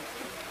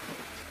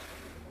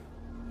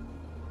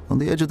 On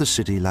the edge of the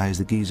city lies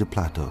the Giza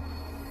Plateau,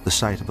 the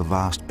site of a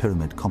vast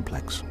pyramid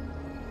complex.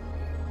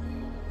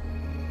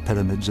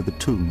 Pyramids are the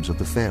tombs of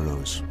the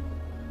pharaohs.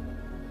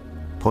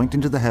 Pointing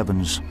to the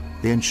heavens,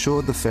 they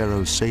ensured the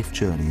pharaoh's safe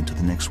journey into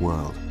the next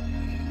world.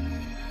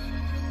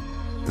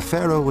 The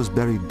pharaoh was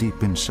buried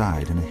deep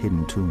inside in a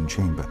hidden tomb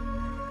chamber.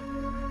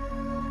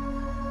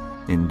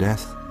 In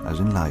death, as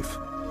in life,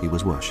 he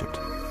was worshipped,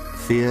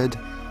 feared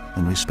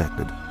and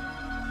respected.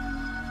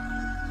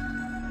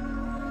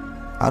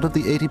 Out of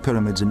the 80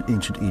 pyramids in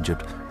ancient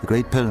Egypt, the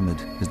Great Pyramid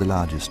is the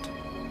largest.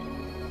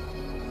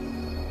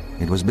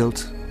 It was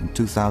built in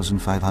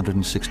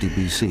 2560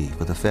 BC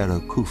for the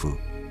pharaoh Khufu.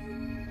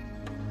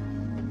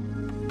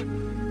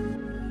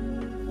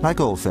 Like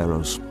all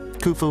pharaohs,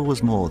 Khufu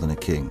was more than a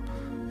king.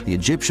 The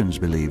Egyptians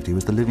believed he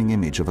was the living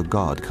image of a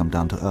god come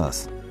down to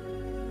earth.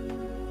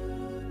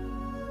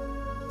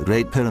 The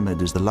Great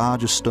Pyramid is the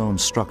largest stone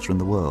structure in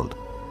the world.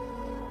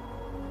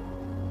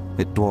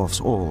 It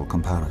dwarfs all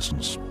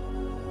comparisons.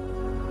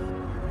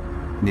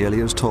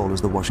 Nearly as tall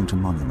as the Washington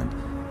Monument,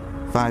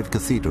 5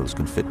 cathedrals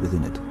can fit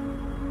within it.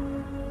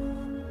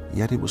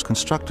 Yet it was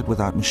constructed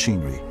without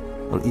machinery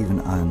or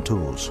even iron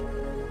tools.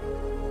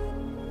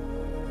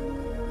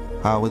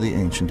 How were the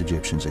ancient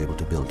Egyptians able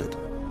to build it?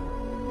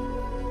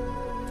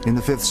 In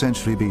the 5th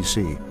century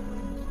BC,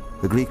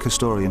 the Greek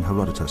historian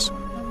Herodotus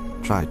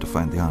tried to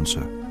find the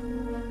answer.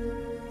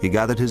 He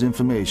gathered his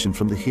information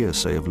from the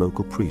hearsay of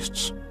local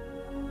priests.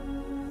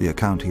 The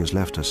account he has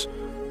left us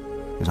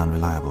is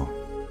unreliable.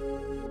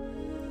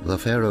 The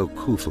pharaoh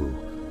Khufu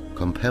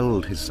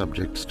compelled his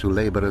subjects to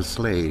labor as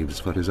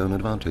slaves for his own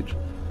advantage.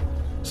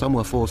 Some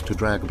were forced to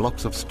drag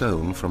blocks of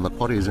stone from the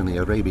quarries in the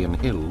Arabian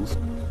hills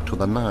to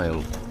the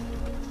Nile.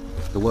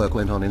 The work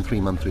went on in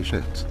 3 monthly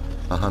shifts,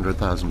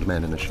 100,000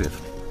 men in a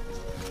shift.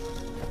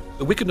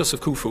 The wickedness of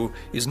Khufu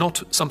is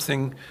not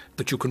something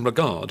that you can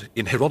regard,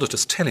 in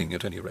Herodotus' telling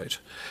at any rate,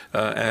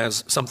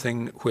 as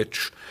something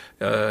which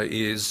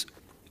is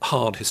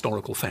hard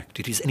historical fact.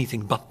 It is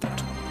anything but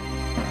that.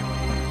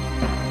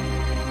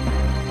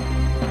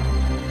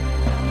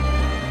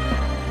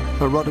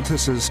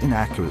 Herodotus's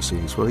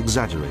inaccuracies were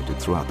exaggerated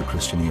throughout the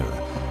Christian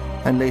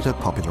era and later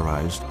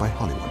popularized by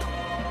Hollywood.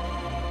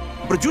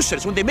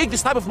 Producers, when they make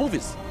this type of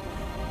movies,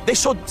 they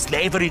showed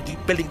slavery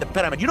building the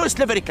pyramid. You know,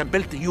 slavery can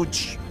build a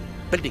huge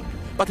building,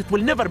 but it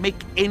will never make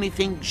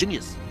anything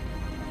genius.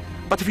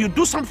 But if you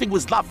do something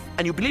with love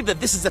and you believe that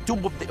this is the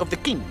tomb of the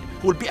king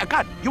who will be a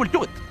god, you will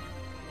do it.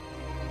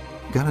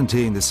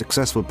 Guaranteeing the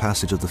successful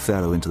passage of the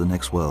pharaoh into the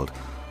next world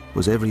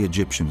was every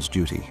Egyptian's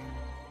duty.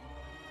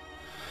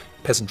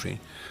 Peasantry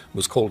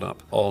was called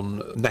up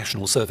on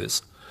national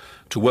service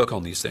to work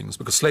on these things,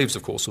 because slaves,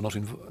 of course, were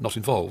not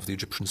involved. The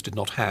Egyptians did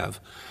not have,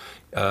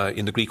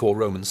 in the Greek or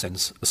Roman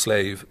sense, a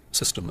slave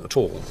system at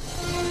all.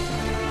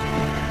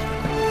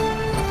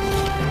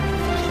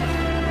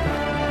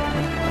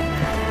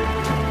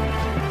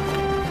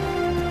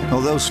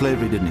 Although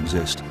slavery didn't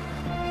exist,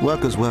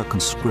 workers were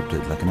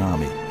conscripted like an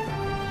army.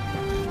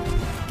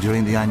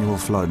 During the annual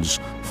floods,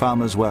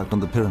 farmers worked on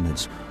the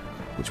pyramids,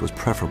 which was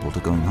preferable to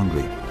going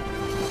hungry.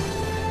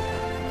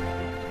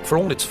 For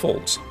all its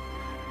faults,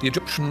 the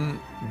Egyptian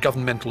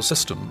governmental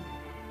system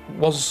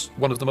was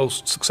one of the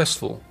most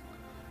successful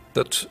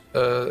that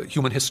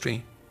human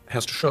history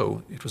has to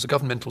show. It was a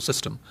governmental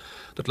system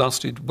that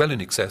lasted well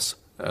in excess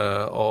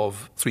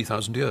of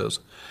 3,000 years.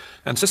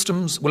 And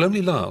systems will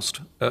only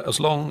last as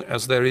long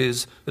as there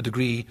is a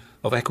degree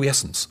of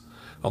acquiescence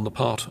on the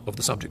part of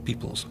the subject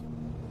peoples.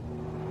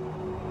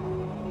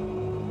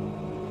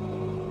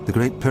 The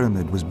Great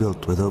Pyramid was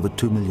built with over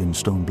 2 million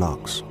stone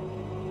blocks.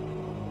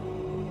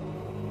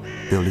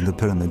 Building the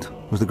pyramid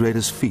was the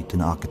greatest feat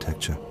in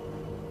architecture.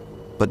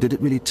 But did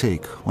it really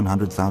take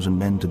 100,000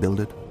 men to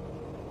build it?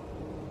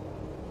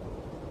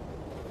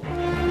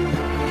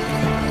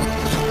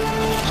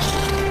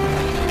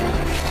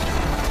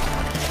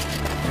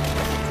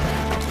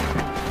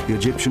 The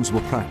Egyptians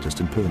were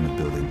practiced in pyramid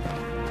building.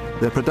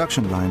 Their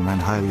production line ran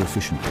highly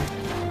efficiently.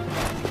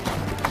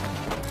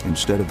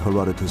 Instead of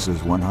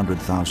Herodotus's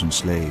 100,000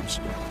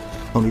 slaves,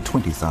 only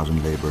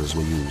 20,000 laborers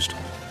were used.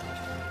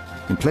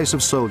 In place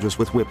of soldiers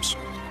with whips,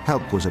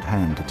 help was at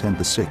hand to tend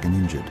the sick and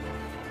injured.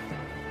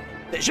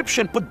 The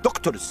Egyptians put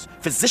doctors,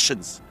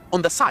 physicians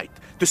on the site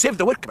to save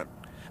the workmen,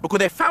 because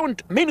they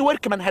found many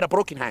workmen had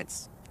broken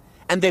hands,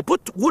 and they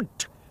put wood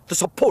to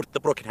support the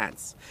broken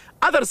hands.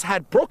 Others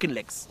had broken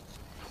legs.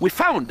 We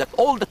found that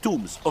all the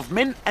tombs of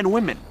men and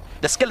women,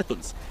 the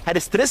skeletons, had a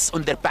stress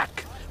on their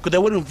back because they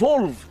were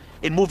involved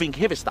in moving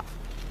heavy stuff,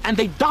 and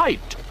they died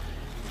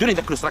during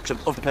the construction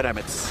of the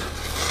pyramids.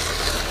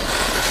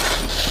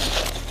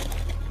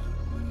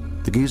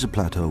 The Giza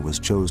Plateau was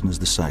chosen as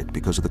the site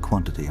because of the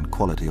quantity and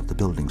quality of the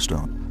building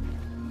stone.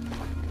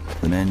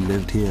 The men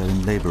lived here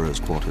in laborers'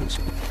 quarters,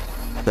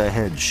 their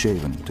heads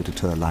shaven to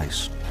deter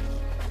lice.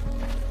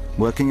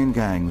 Working in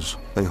gangs,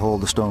 they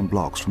hauled the stone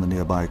blocks from the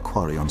nearby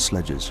quarry on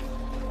sledges.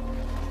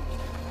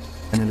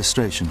 An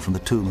illustration from the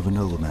tomb of a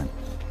nobleman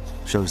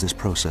shows this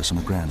process on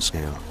a grand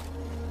scale.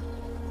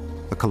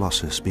 A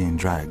colossus being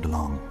dragged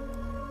along.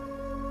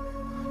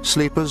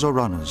 Sleepers or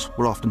runners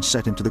were often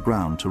set into the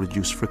ground to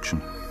reduce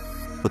friction,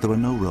 but there were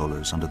no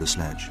rollers under the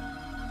sledge.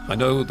 I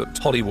know that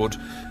Hollywood,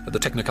 the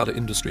Technicolor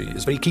industry,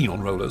 is very keen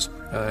on rollers.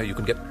 You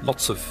can get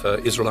lots of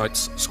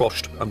Israelites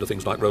squashed under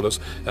things like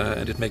rollers,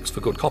 and it makes for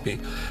good copy.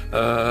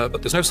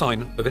 But there's no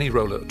sign of any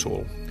roller at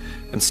all.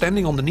 And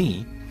standing on the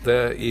knee,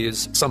 there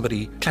is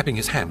somebody clapping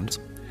his hands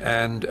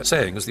and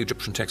saying, as the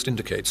Egyptian text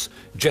indicates,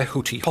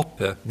 Jehuti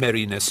hoppe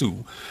meri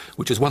nesu,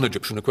 which is one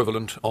Egyptian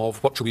equivalent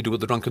of what shall we do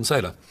with the drunken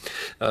sailor.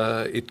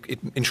 It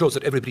ensures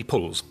that everybody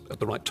pulls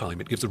at the right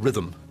time. It gives a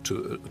rhythm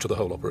to the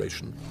whole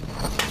operation.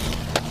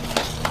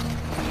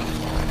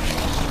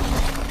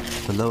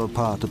 The lower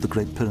part of the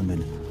Great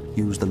Pyramid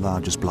used the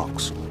largest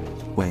blocks,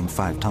 weighing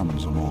 5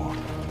 tons or more.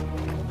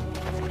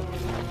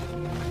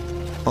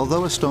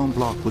 Although a stone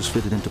block was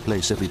fitted into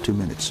place every 2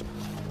 minutes,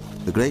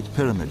 the Great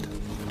Pyramid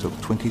took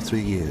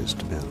 23 years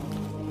to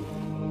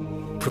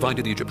build.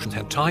 Provided the Egyptians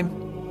had time,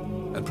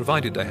 and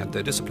provided they had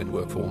their disciplined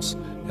workforce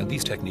and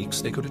these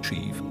techniques, they could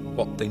achieve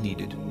what they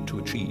needed to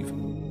achieve.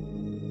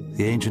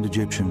 The ancient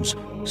Egyptians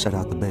set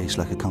out the base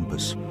like a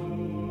compass.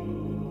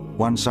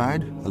 One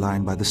side,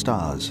 aligned by the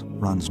stars,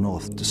 runs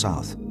north to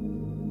south.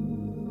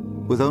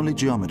 With only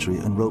geometry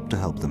and rope to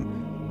help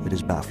them, it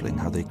is baffling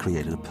how they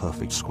created a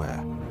perfect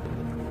square.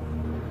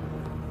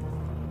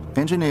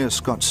 Engineer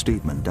Scott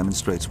Steedman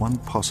demonstrates one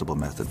possible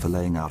method for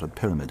laying out a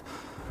pyramid,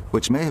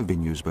 which may have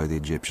been used by the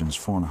Egyptians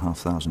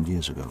 4,500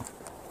 years ago.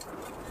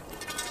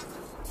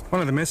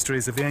 One of the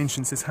mysteries of the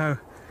ancients is how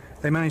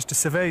they managed to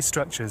survey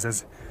structures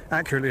as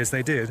accurately as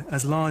they did,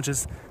 as large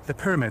as the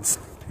pyramids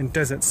in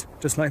deserts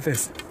just like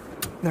this.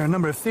 There are a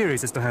number of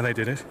theories as to how they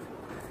did it,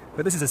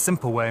 but this is a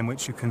simple way in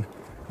which you can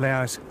lay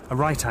out a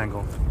right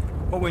angle.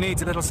 What we need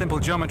is a little simple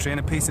geometry and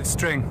a piece of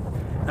string.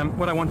 And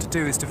what I want to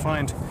do is to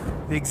find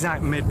the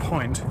exact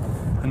midpoint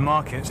and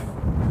mark it,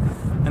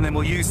 and then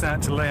we'll use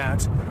that to lay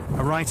out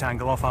a right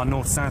angle off our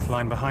north-south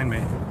line behind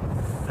me.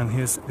 And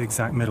here's the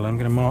exact middle. I'm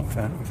going to mark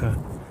that with a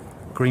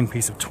green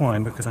piece of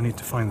twine because I need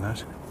to find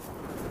that.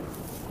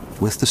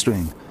 With the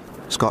string,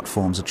 Scott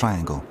forms a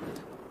triangle.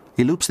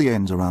 He loops the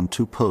ends around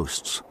 2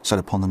 posts set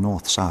upon the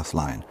north-south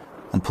line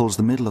and pulls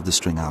the middle of the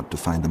string out to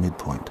find the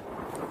midpoint.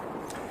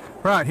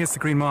 Right, here's the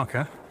green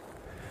marker.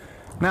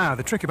 Now,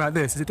 the trick about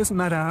this is it doesn't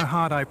matter how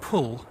hard I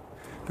pull,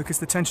 because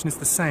the tension is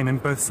the same in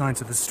both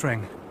sides of the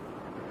string.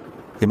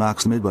 He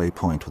marks the midway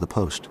point with a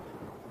post.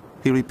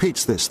 He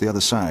repeats this the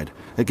other side,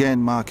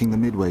 again marking the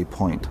midway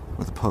point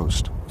with a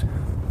post.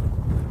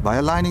 By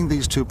aligning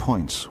these 2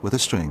 points with a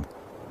string,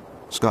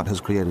 Scott has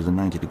created a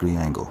 90-degree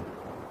angle.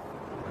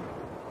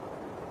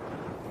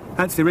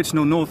 That's the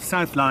original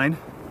north-south line,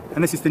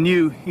 and this is the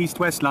new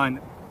east-west line.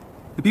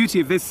 The beauty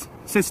of this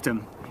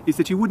system is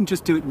that you wouldn't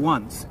just do it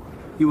once.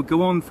 You would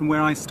go on from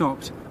where I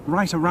stopped,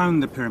 right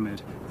around the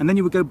pyramid, and then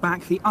you would go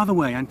back the other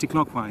way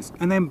anti-clockwise,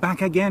 and then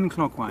back again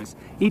clockwise.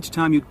 Each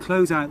time you'd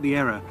close out the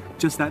error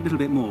just that little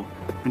bit more,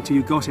 until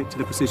you got it to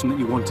the precision that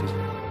you wanted.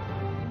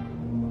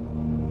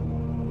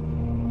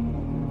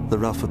 The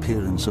rough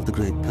appearance of the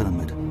Great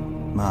Pyramid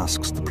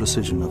masks the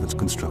precision of its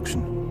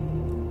construction.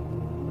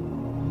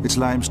 Its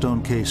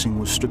limestone casing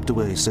was stripped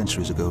away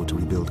centuries ago to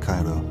rebuild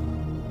Cairo,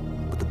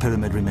 but the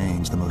pyramid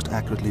remains the most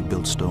accurately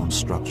built stone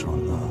structure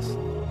on Earth.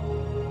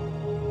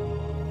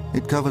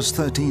 It covers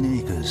 13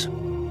 acres,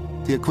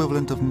 the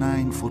equivalent of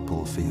 9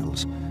 football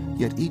fields,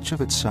 yet each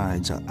of its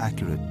sides are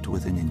accurate to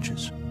within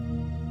inches.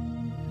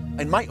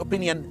 In my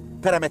opinion,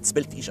 pyramids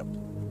built Egypt.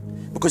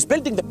 Because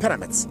building the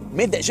pyramids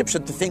made the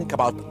Egyptians to think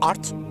about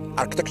art,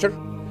 architecture,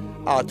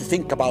 to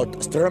think about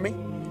astronomy,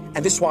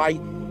 and this is why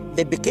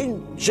they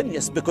became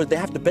genius, because they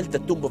have to build the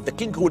tomb of the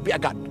king who would be a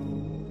god.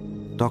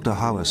 Dr.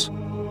 Howes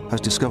has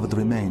discovered the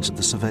remains of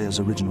the surveyor's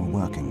original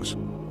workings.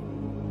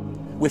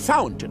 We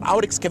found in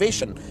our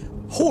excavation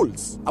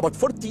holes about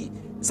 40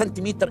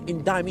 centimeters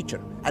in diameter,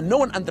 and no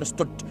one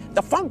understood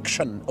the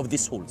function of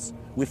these holes.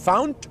 We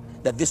found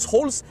that these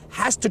holes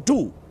has to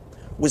do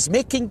was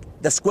making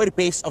the square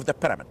base of the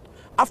pyramid.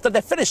 After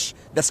they finish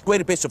the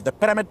square base of the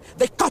pyramid,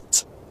 they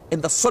cut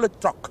in the solid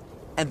rock,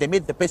 and they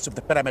made the base of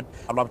the pyramid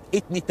about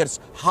 8 meters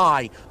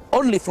high,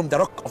 only from the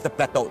rock of the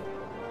plateau.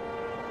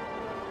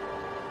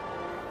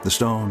 The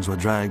stones were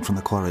dragged from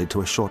the quarry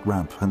to a short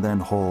ramp and then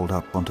hauled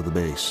up onto the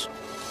base.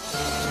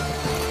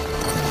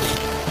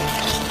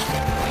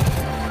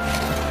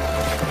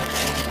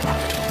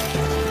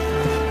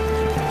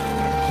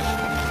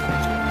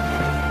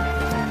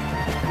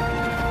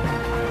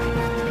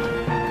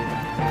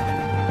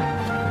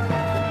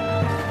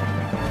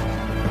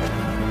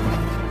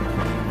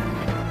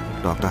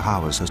 Dr.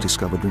 Howes has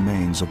discovered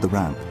remains of the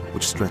ramp,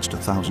 which stretched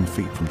 1,000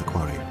 feet from the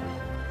quarry.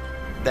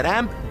 The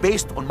ramp,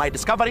 based on my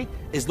discovery,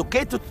 is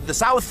located to the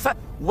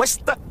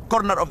southwest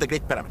corner of the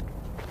Great Pyramid.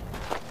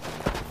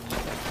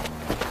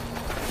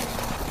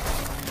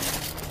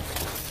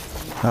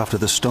 After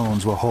the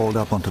stones were hauled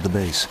up onto the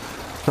base,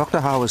 Dr.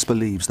 Howes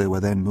believes they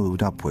were then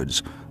moved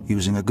upwards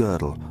using a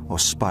girdle or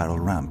spiral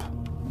ramp.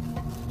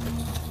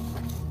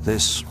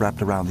 This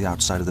wrapped around the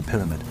outside of the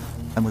pyramid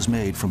and was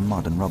made from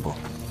mud and rubble.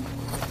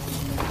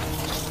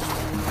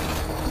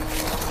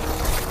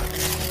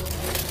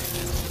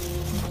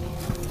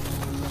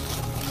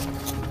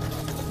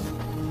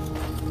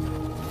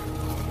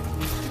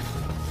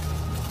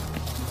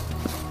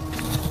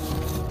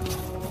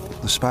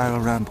 The spiral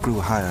ramp grew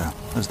higher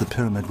as the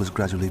pyramid was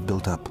gradually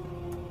built up.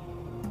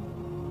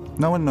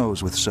 No one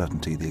knows with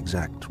certainty the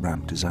exact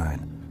ramp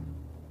design.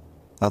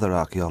 Other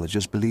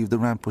archaeologists believe the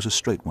ramp was a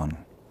straight one.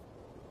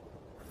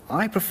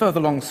 I prefer the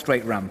long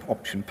straight ramp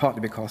option,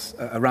 partly because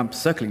a ramp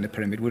circling the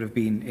pyramid would have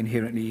been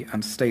inherently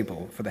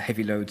unstable for the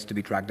heavy loads to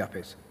be dragged up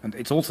it. And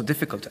it's also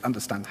difficult to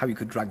understand how you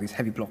could drag these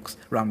heavy blocks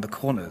around the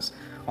corners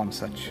on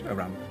such a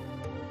ramp.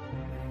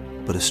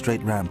 But a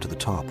straight ramp to the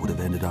top would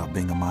have ended up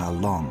being a mile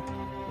long,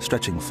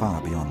 stretching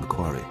far beyond the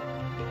quarry.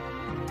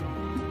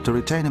 To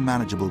retain a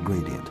manageable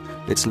gradient,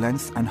 its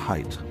length and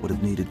height would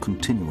have needed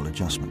continual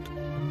adjustment.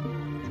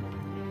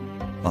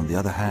 On the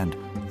other hand,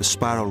 the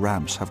spiral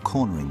ramps have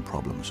cornering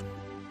problems.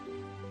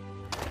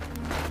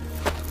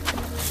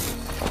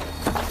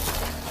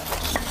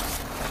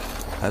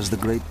 As the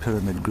Great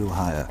Pyramid grew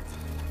higher,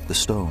 the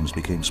stones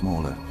became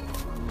smaller.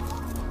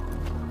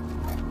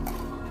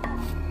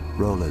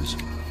 Rollers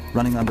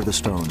running under the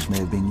stones may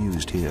have been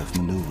used here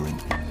for maneuvering.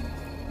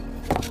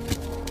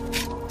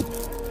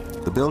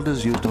 The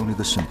builders used only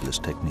the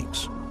simplest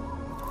techniques.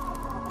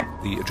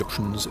 The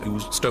Egyptians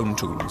used stone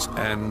tools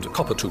and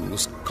copper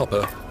tools,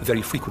 copper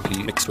very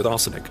frequently mixed with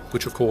arsenic,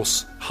 which of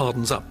course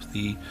hardens up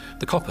the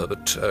copper,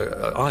 but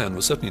iron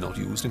was certainly not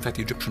used. In fact,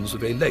 the Egyptians were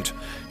very late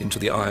into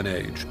the Iron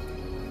Age.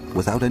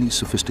 Without any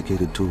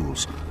sophisticated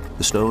tools,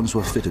 the stones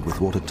were fitted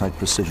with watertight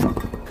precision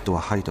to a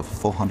height of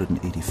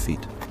 480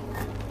 feet.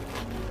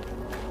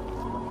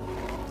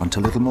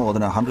 Until little more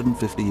than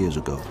 150 years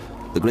ago,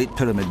 the Great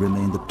Pyramid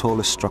remained the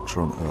tallest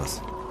structure on Earth.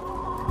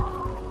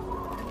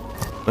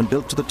 When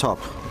built to the top,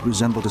 it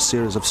resembled a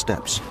series of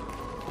steps.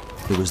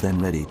 It was then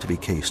ready to be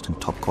cased in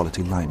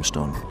top-quality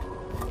limestone.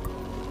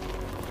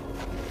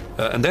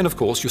 And then, of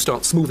course, you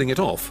start smoothing it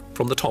off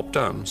from the top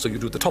down. So you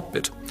do the top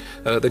bit,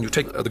 then you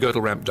take the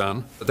girdle ramp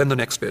down, then the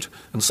next bit,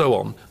 and so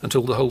on,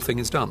 until the whole thing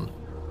is done.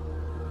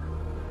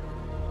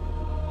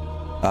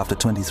 After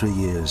 23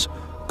 years,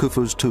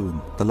 Khufu's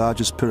tomb, the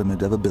largest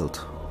pyramid ever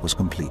built, was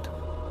complete.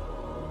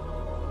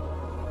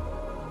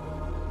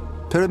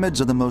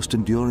 Pyramids are the most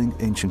enduring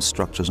ancient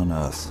structures on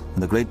Earth,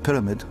 and the Great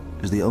Pyramid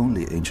is the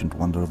only ancient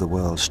wonder of the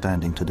world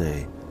standing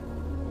today.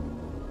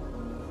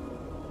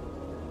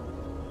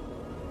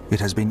 It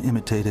has been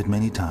imitated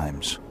many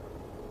times.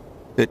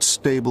 Its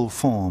stable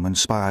form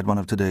inspired one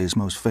of today's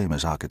most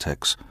famous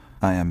architects,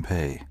 I.M.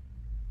 Pei.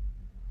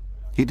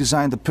 He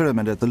designed the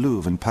pyramid at the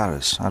Louvre in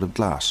Paris out of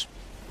glass.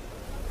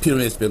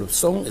 Pyramid is built of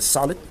stone, it's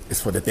solid,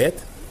 it's for the dead,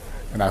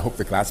 and I hope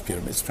the glass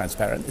pyramid is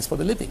transparent, it's for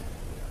the living.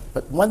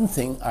 But one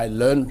thing I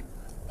learned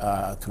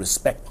to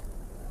respect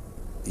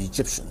the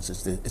Egyptians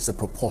is the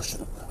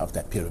proportion of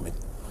that pyramid,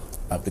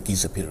 of the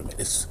Giza pyramid.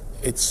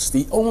 It's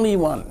the only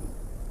one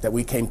that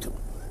we came to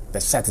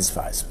that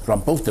satisfies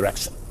from both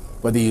directions,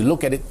 whether you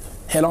look at it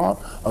head on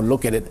or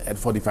look at it at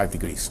 45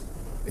 degrees.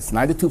 It's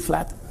neither too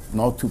flat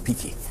nor too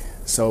peaky.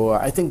 So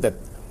I think that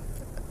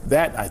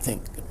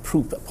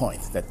proved the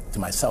point, that to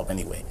myself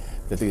anyway,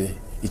 that the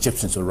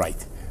Egyptians were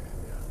right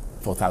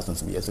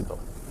 4,000 years ago.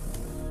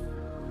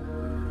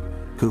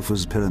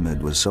 Khufu's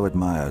pyramid was so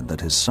admired that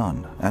his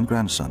son and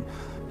grandson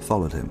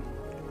followed him,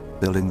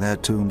 building their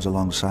tombs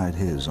alongside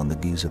his on the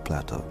Giza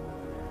plateau.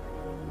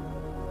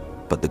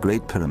 But the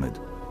Great Pyramid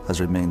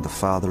has remained the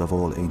father of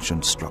all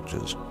ancient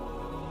structures.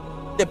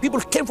 The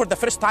people came for the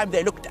first time,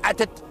 they looked at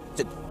it,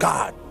 said,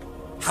 God,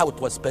 how it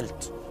was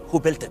built, who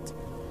built it?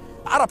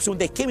 Arabs, when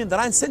they came in the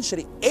 9th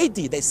century AD,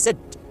 they said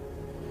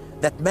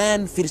that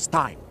man fears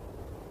time,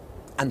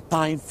 and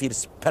time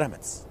fears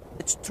pyramids.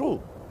 It's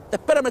true. The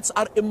pyramids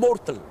are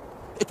immortal.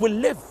 It will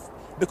live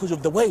because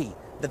of the way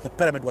that the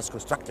pyramid was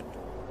constructed.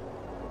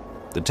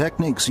 The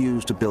techniques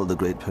used to build the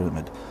Great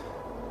Pyramid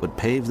would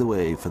pave the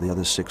way for the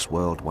other 6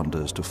 world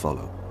wonders to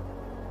follow.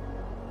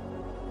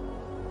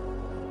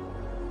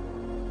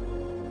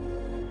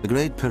 The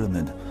Great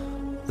Pyramid,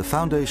 the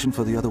foundation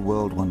for the other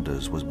world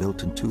wonders, was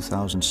built in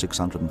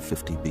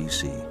 2650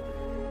 BC.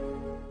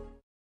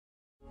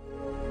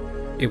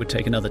 It would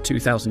take another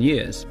 2,000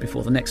 years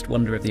before the next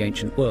wonder of the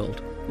ancient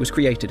world was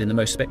created in the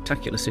most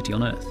spectacular city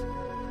on Earth,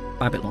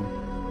 Babylon.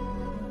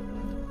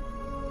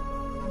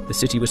 The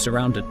city was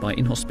surrounded by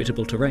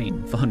inhospitable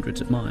terrain for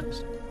hundreds of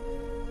miles.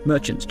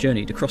 Merchants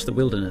journeyed across the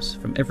wilderness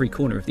from every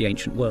corner of the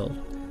ancient world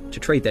to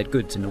trade their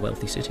goods in the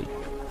wealthy city.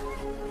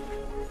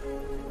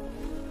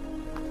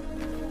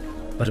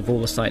 But of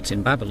all the sights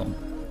in Babylon,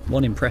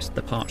 one impressed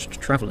the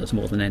parched travellers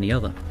more than any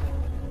other: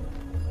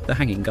 the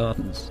Hanging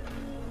Gardens.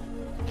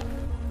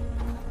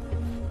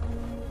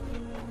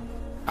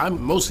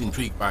 I'm most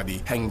intrigued by the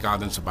Hanging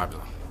Gardens of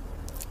Babylon.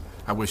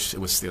 I wish it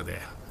was still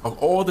there. Of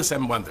all the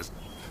seven wonders,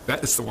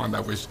 that is the one I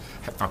wish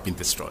had not been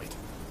destroyed.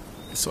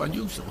 It's so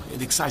unusual.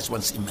 It excites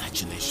one's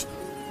imagination.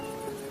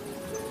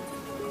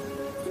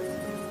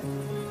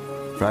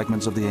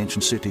 Fragments of the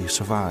ancient city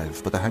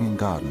survive, but the Hanging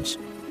Gardens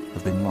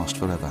have been lost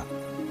forever.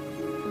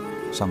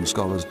 Some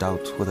scholars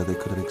doubt whether they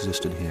could have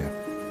existed here.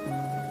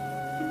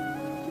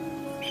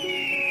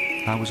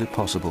 How was it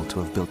possible to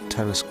have built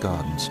terraced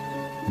gardens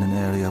in an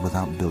area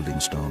without building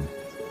stone?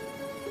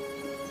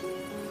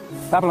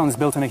 Babylon's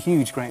built on a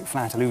huge, great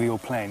flat alluvial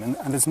plain, and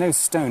there's no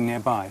stone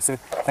nearby, so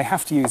they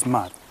have to use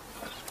mud.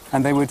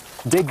 And they would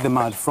dig the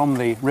mud from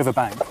the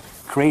riverbank,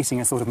 creating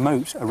a sort of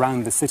moat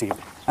around the city.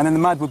 And then the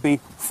mud would be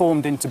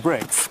formed into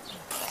bricks.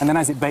 And then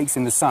as it bakes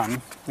in the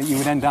sun, you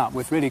would end up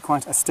with really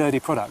quite a sturdy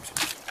product.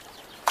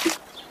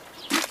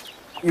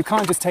 You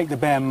can't just take the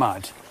bare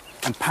mud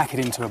and pack it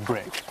into a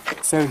brick.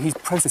 So he's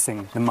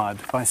processing the mud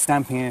by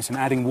stamping it and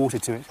adding water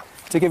to it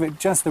to give it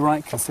just the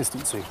right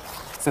consistency,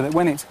 so that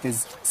when it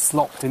is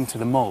slopped into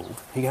the mould,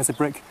 he has a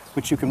brick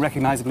which you can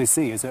recognisably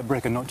see as a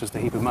brick and not just a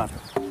heap of mud.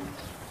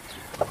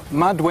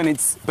 Mud, when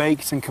it's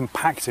baked and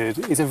compacted,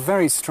 is a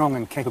very strong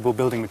and capable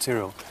building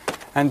material.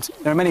 And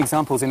there are many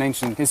examples in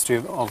ancient history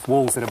of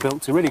walls that are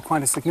built to really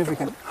quite a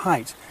significant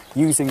height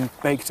using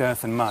baked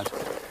earth and mud.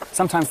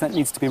 Sometimes that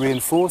needs to be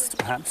reinforced,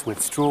 perhaps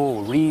with straw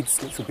or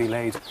reeds, which would be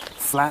laid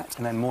flat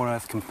and then more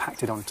earth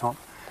compacted on top.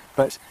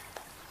 But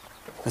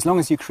as long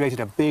as you created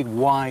a big,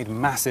 wide,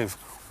 massive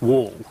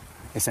wall,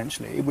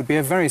 essentially, it would be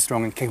a very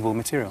strong and capable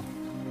material.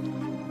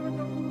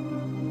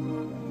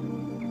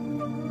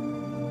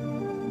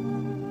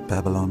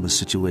 Babylon was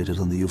situated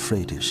on the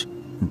Euphrates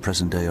in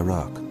present-day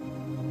Iraq.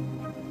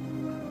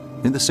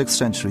 In the 6th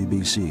century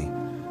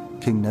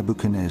BC, King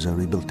Nebuchadnezzar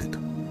rebuilt it.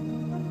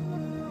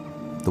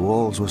 The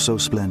walls were so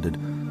splendid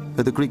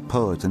that the Greek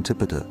poet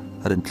Antipater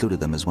had included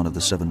them as one of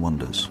the 7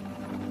 wonders.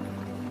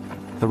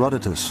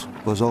 Herodotus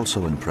was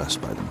also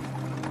impressed by them.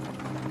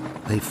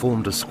 They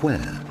formed a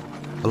square.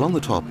 Along the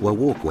top were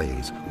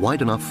walkways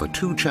wide enough for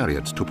 2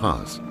 chariots to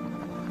pass.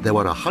 There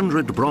were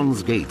 100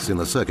 bronze gates in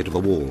the circuit of the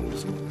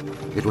walls.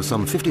 It was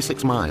some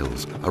 56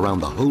 miles around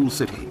the whole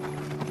city.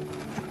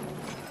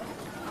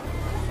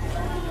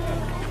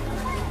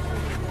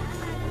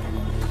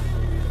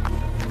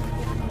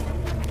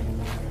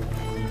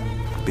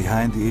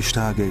 Behind the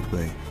Ishtar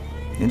Gateway,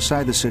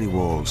 inside the city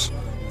walls,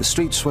 the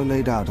streets were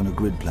laid out on a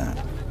grid plan.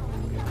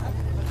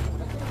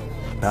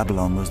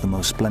 Babylon was the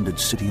most splendid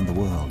city in the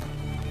world.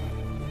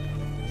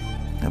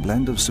 A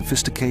blend of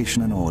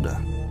sophistication and order.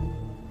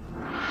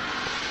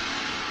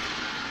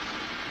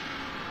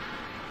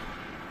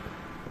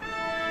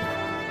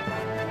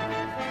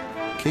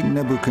 King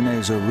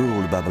Nebuchadnezzar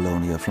ruled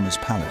Babylonia from his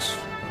palace.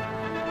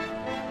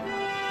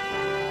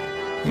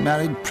 He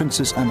married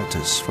Princess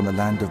Amytis from the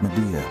land of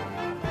Media.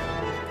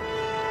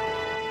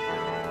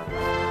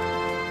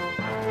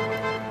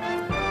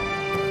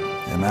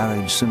 Their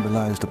marriage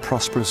symbolized a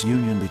prosperous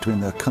union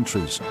between their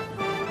countries.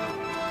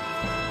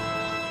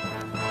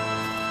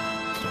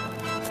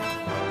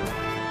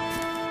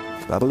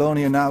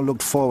 Babylonia now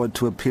looked forward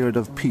to a period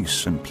of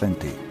peace and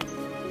plenty.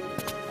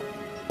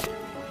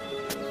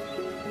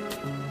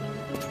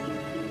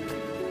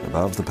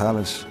 Above the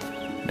palace,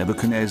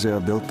 Nebuchadnezzar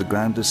built the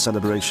grandest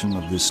celebration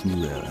of this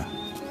new era,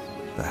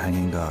 the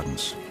Hanging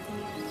Gardens.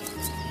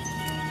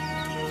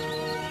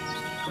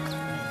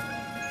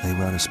 They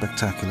were a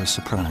spectacular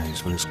surprise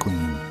for his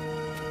queen.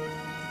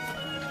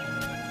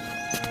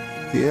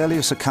 The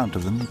earliest account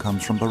of them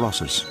comes from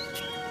Berossus,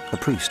 a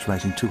priest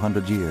writing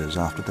 200 years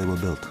after they were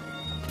built.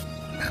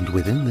 And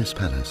within this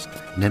palace,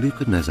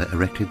 Nebuchadnezzar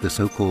erected the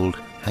so-called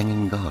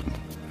Hanging Garden,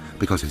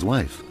 because his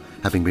wife,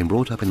 having been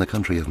brought up in the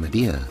country of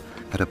Media,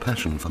 had a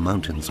passion for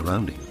mountain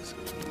surroundings.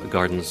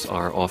 Gardens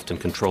are often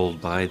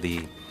controlled by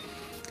the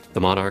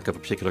monarch of a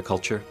particular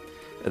culture.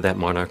 That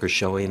monarch is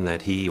showing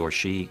that he or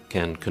she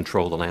can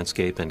control the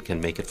landscape and can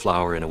make it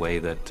flower in a way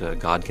that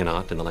God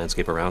cannot in the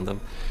landscape around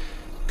them.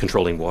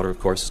 Controlling water, of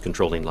course, is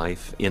controlling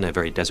life in a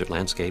very desert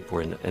landscape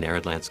or in an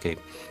arid landscape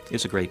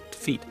is a great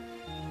feat.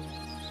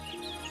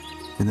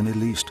 In the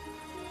Middle East,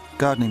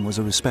 gardening was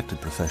a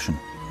respected profession.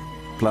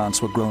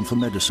 Plants were grown for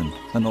medicine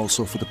and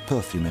also for the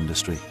perfume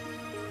industry.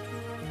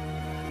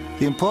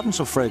 The importance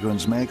of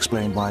fragrance may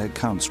explain why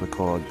accounts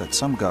record that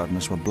some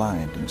gardeners were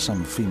blind and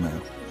some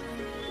female.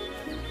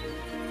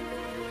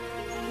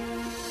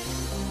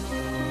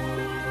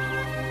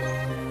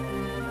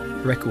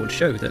 Records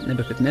show that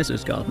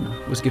Nebuchadnezzar's gardener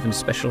was given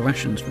special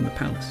rations from the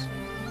palace.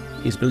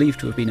 He is believed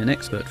to have been an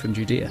expert from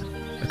Judea,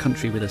 a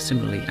country with a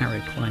similarly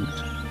arid climate.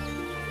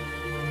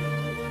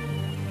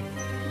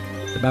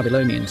 The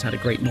Babylonians had a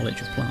great knowledge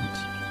of plants.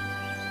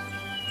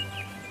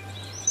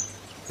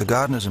 The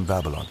gardeners in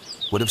Babylon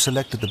would have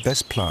selected the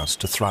best plants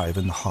to thrive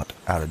in the hot,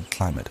 arid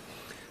climate.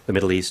 The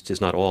Middle East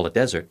is not all a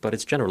desert, but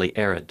it's generally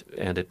arid,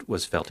 and it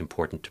was felt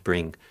important to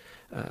bring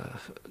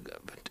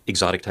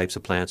exotic types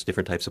of plants,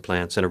 different types of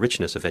plants, and a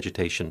richness of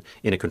vegetation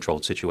in a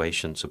controlled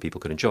situation so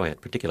people could enjoy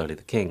it, particularly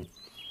the king.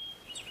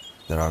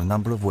 There are a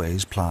number of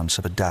ways plants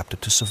have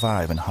adapted to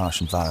survive in harsh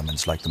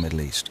environments like the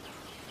Middle East.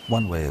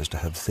 One way is to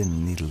have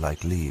thin,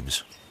 needle-like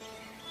leaves.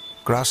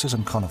 Grasses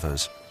and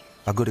conifers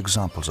are good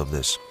examples of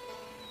this.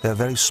 Their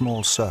very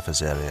small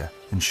surface area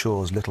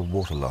ensures little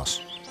water loss.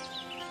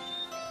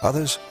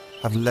 Others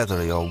have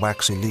leathery or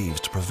waxy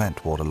leaves to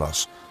prevent water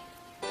loss.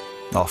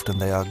 Often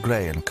they are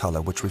grey in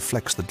colour, which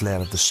reflects the glare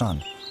of the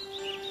sun.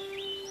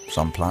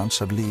 Some plants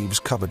have leaves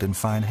covered in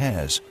fine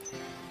hairs.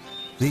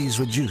 These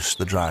reduce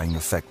the drying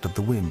effect of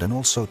the wind and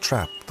also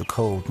trap the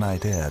cold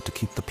night air to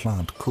keep the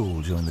plant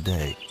cool during the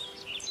day.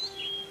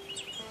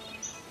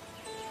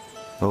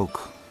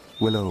 Oak,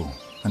 willow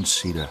and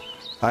cedar,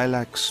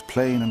 ilex,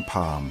 plane and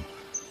palm.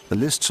 The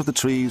lists of the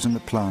trees and the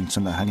plants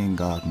in the hanging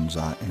gardens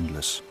are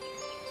endless.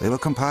 They were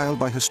compiled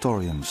by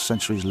historians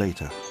centuries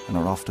later and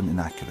are often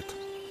inaccurate.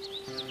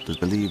 It is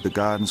believed the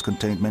gardens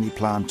contained many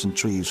plants and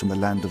trees from the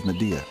land of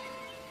Medea,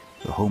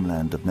 the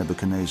homeland of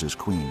Nebuchadnezzar's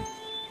queen.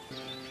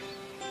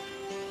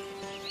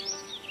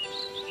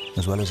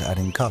 As well as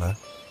adding colour,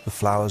 the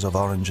flowers of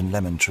orange and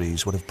lemon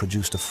trees would have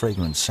produced a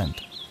fragrant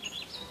scent.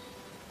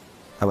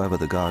 However,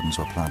 the gardens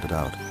were planted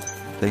out.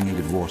 They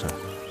needed water.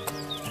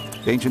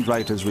 Ancient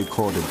writers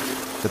recorded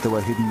that there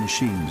were hidden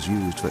machines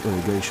used for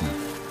irrigation.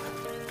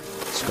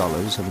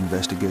 Scholars have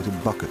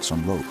investigated buckets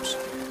on ropes,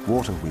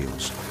 water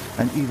wheels,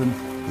 and even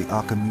the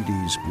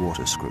Archimedes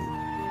water screw.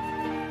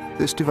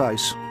 This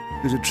device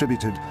is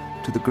attributed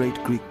to the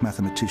great Greek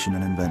mathematician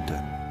and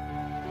inventor.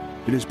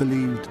 It is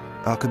believed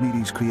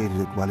Archimedes created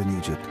it while in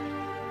Egypt,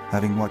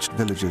 having watched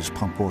villagers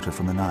pump water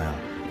from the Nile.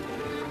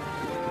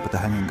 But the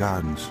hanging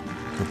gardens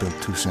were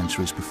built 2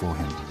 centuries before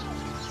him.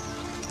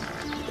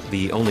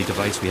 The only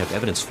device we have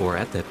evidence for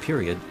at that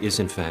period is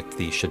in fact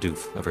the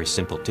shaduf, a very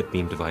simple tip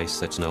beam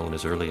device that's known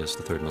as early as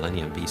the 3rd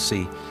millennium BC.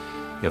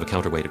 You have a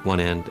counterweight at one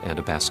end and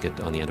a basket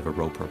on the end of a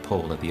rope or a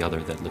pole at the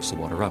other that lifts the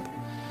water up.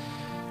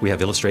 We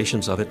have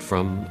illustrations of it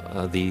from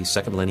the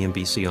 2nd millennium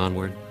BC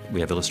onward. We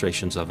have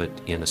illustrations of it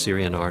in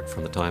Assyrian art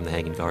from the time the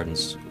hanging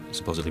gardens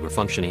supposedly were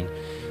functioning,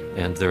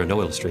 and there are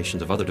no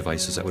illustrations of other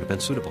devices that would have been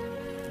suitable.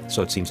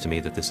 So it seems to me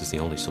that this is the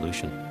only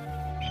solution.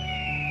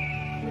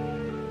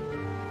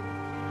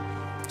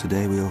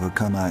 Today we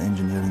overcome our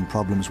engineering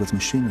problems with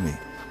machinery.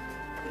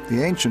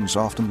 The ancients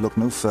often looked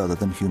no further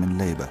than human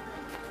labor,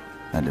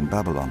 and in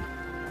Babylon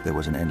there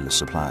was an endless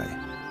supply.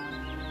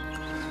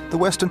 The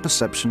Western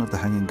perception of the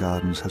hanging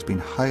gardens has been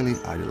highly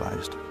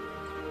idealized.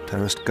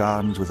 Terraced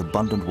gardens with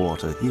abundant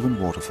water, even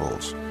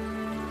waterfalls.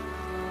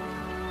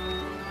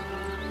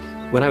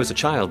 When I was a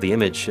child, the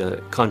image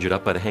conjured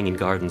up by the hanging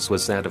gardens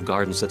was that of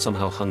gardens that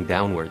somehow hung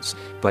downwards.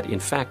 But in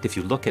fact, if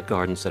you look at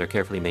gardens that are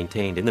carefully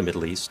maintained in the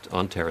Middle East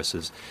on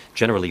terraces,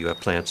 generally you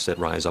have plants that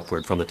rise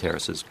upward from the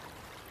terraces.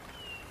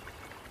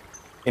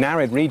 In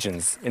arid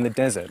regions, in the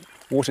desert,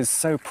 water is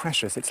so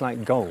precious it's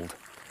like gold.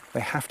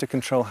 They have to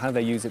control how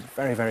they use it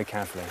very, very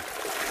carefully.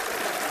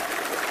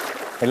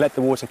 They let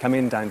the water come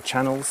in down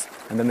channels,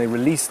 and then they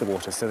release the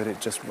water so that it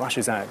just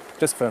rushes out,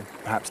 just for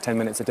perhaps 10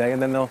 minutes a day,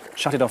 and then they'll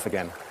shut it off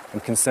again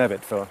and conserve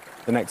it for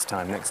the next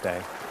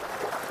day.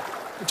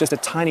 Just a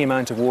tiny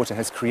amount of water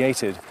has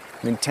created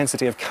an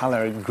intensity of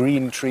colour and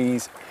green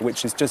trees,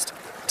 which is just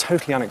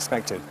totally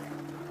unexpected.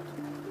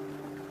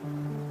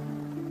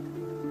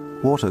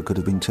 Water could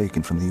have been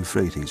taken from the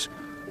Euphrates,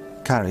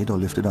 carried or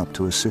lifted up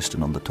to a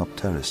cistern on the top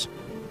terrace.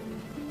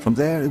 From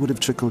there, it would have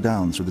trickled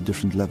down through the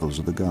different levels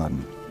of the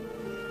garden.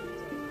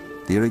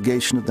 The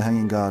irrigation of the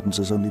hanging gardens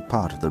is only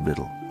part of the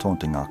riddle,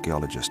 taunting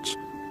archaeologists.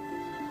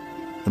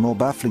 The more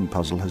baffling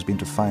puzzle has been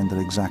to find their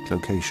exact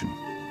location.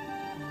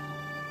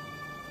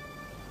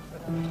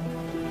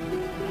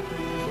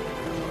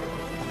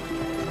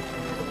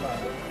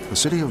 The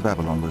city of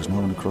Babylon was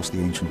known across the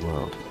ancient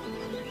world,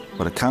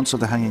 but accounts of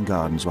the hanging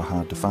gardens were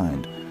hard to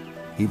find,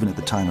 even at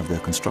the time of their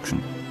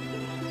construction.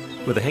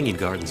 Well, the hanging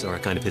gardens are a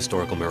kind of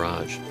historical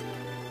mirage.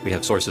 We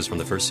have sources from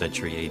the 1st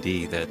century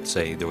AD that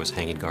say there was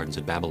hanging gardens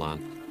in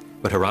Babylon.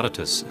 But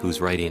Herodotus, who's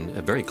writing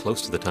very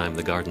close to the time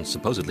the gardens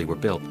supposedly were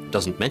built,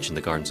 doesn't mention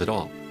the gardens at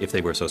all. If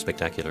they were so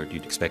spectacular,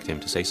 you'd expect him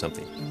to say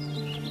something.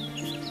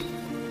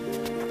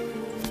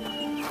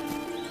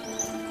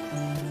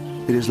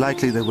 It is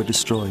likely they were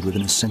destroyed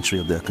within a century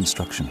of their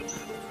construction.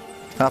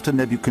 After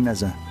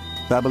Nebuchadnezzar,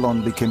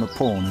 Babylon became a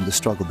pawn in the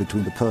struggle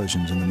between the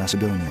Persians and the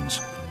Macedonians,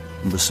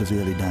 and was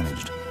severely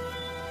damaged.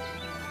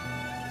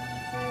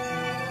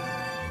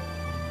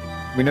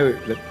 We know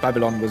that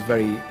Babylon was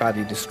very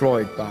badly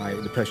destroyed by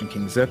the Persian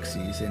king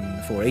Xerxes in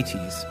the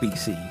 480s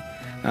BC,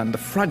 And the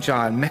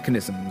fragile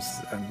mechanisms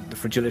and the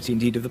fragility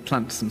indeed of the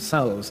plants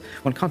themselves,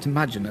 one can't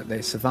imagine that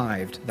they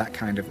survived that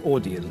kind of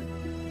ordeal.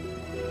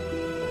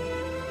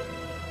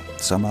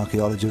 Some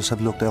archaeologists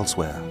have looked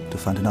elsewhere to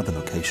find another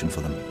location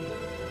for them.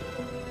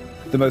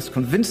 The most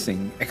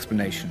convincing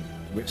explanation,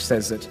 which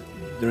says that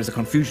there is a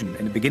confusion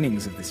in the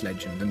beginnings of this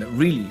legend, and that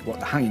really what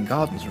the Hanging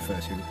Gardens refer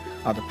to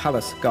are the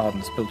palace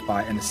gardens built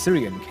by an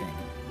Assyrian king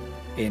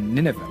in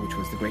Nineveh, which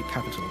was the great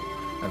capital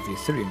of the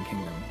Assyrian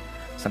kingdom,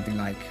 something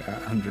like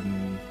 100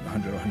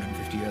 or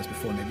 150 years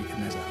before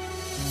Nebuchadnezzar.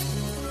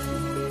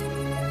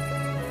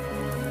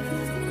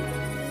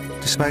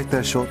 Despite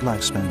their short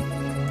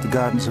lifespan, the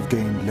gardens have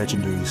gained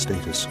legendary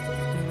status.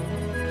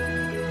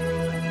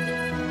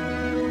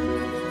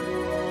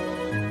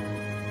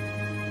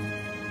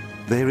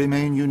 They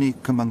remain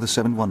unique among the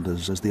Seven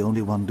Wonders as the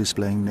only one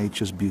displaying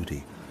nature's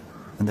beauty,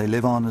 and they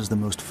live on as the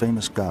most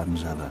famous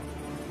gardens ever.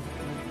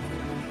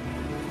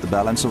 The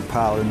balance of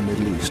power in the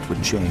Middle East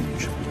would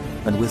change,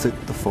 and with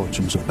it the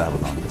fortunes of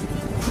Babylon.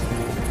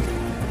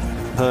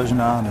 Persian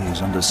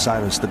armies under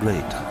Cyrus the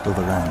Great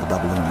overran the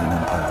Babylonian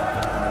Empire.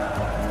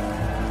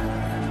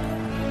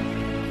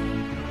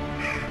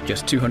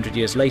 Just 200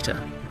 years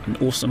later, an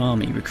awesome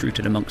army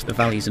recruited amongst the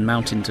valleys and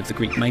mountains of the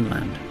Greek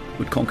mainland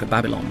would conquer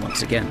Babylon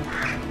once again.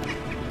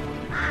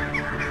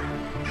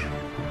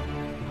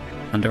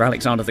 Under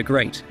Alexander the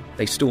Great,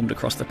 they stormed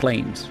across the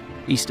plains,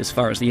 east as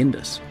far as the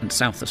Indus and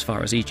south as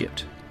far as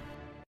Egypt.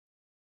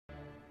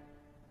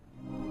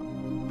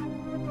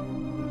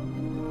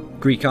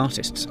 Greek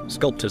artists,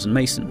 sculptors and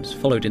masons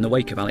followed in the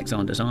wake of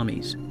Alexander's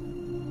armies.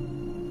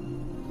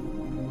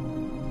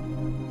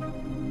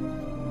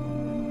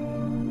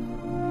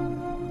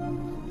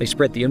 They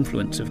spread the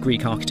influence of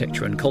Greek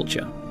architecture and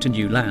culture to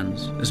new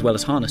lands, as well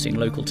as harnessing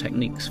local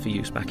techniques for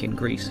use back in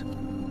Greece.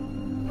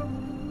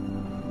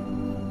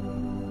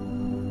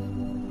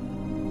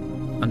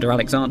 Under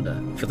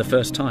Alexander, for the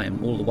first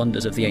time, all the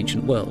wonders of the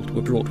ancient world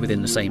were brought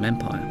within the same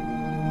empire.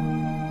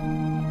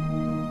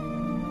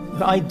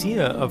 The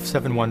idea of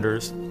seven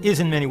wonders is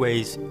in many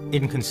ways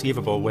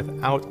inconceivable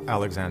without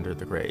Alexander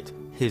the Great.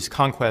 His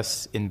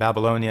conquests in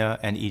Babylonia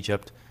and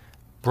Egypt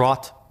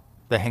brought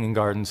the Hanging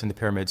Gardens and the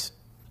pyramids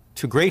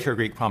to greater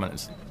Greek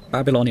prominence.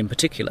 Babylon in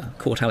particular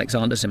caught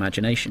Alexander's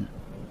imagination.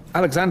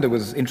 Alexander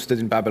was interested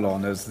in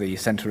Babylon as the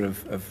center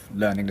of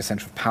learning, the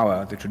center of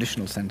power, the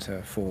traditional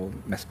center for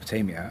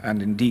Mesopotamia.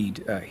 And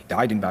indeed, he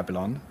died in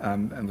Babylon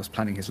and was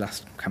planning his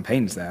last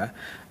campaigns there,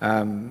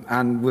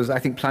 and was, I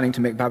think, planning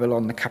to make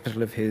Babylon the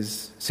capital of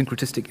his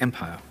syncretistic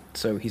empire.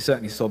 So he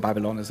certainly saw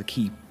Babylon as a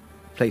key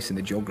place in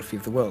the geography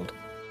of the world.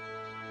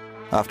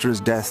 After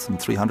his death in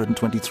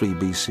 323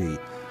 BC,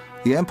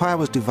 the empire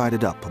was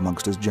divided up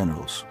amongst his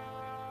generals.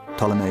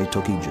 Ptolemy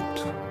took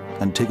Egypt,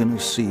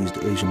 Antigonus seized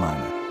Asia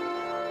Minor.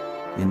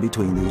 In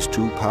between these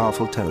two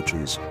powerful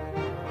territories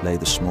lay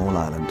the small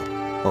island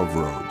of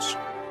Rhodes.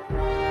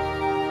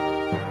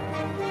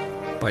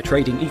 By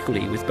trading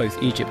equally with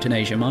both Egypt and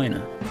Asia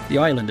Minor, the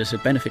islanders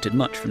had benefited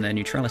much from their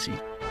neutrality.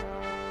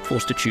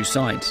 Forced to choose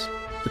sides,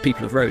 the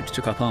people of Rhodes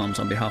took up arms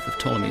on behalf of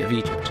Ptolemy of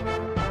Egypt.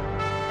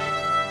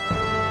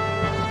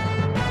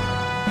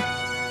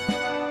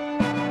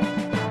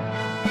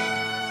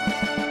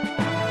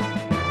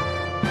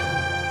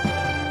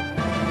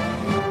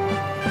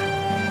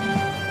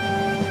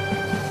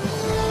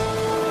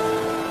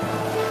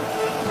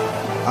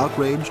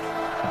 Outraged,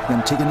 the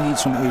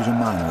Antigonides from Asia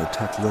Minor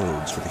attacked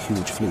Rhodes with a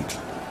huge fleet.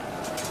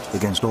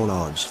 Against all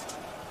odds,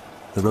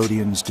 the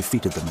Rhodians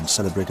defeated them and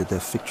celebrated their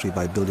victory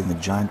by building a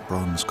giant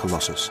bronze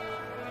colossus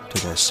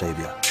to their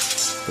savior,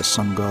 the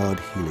sun god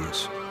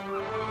Helios.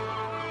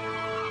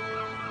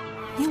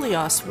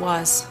 Helios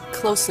was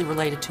closely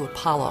related to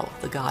Apollo,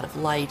 the god of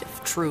light,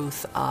 of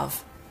truth,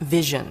 of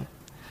vision.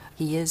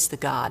 He is the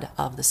god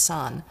of the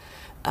sun,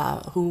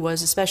 who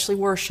was especially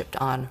worshipped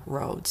on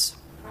Rhodes.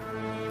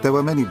 There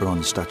were many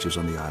bronze statues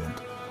on the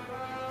island,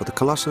 but the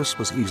Colossus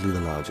was easily the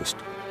largest.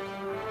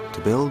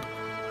 To build,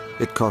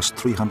 it cost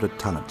 300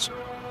 talents,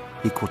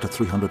 equal to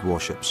 300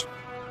 warships.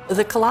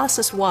 The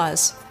Colossus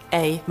was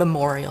a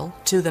memorial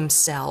to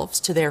themselves,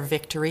 to their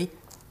victory,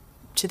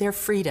 to their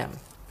freedom,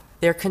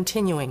 their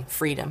continuing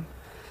freedom.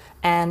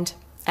 And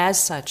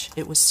as such,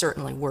 it was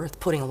certainly worth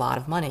putting a lot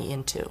of money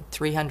into.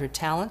 300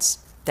 talents,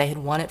 they had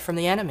won it from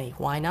the enemy.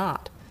 Why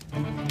not?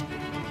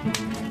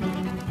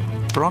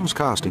 Bronze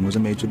casting was a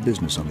major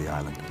business on the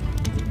island.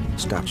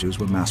 Statues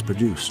were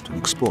mass-produced and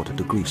exported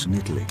to Greece and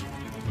Italy.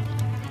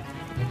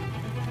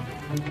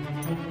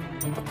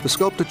 The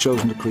sculptor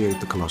chosen to create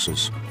the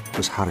Colossus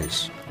was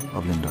Harris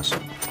of Lindos.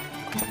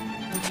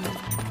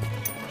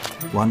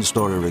 One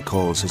story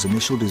recalls his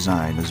initial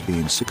design as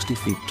being 60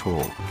 feet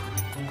tall,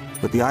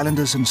 but the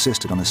islanders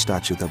insisted on a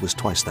statue that was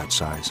twice that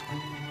size,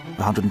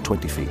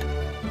 120 feet.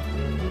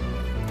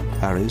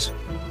 Harris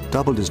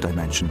doubled his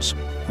dimensions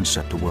and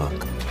set to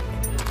work.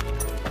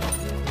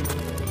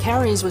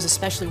 Harries was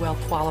especially well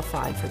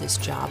qualified for this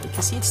job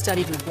because he had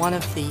studied with one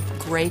of the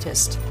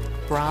greatest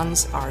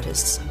bronze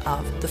artists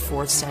of the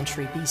 4th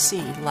century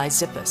BC,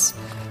 Lysippus.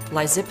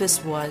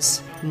 Lysippus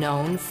was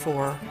known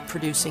for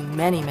producing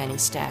many, many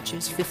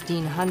statues,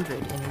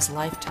 1,500 in his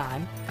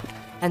lifetime.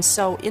 And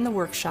so in the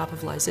workshop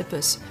of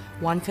Lysippus,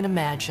 one can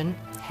imagine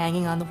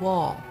hanging on the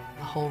wall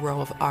a whole row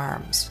of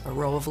arms, a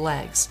row of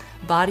legs,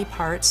 body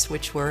parts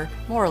which were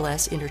more or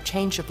less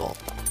interchangeable.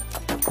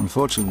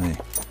 Unfortunately,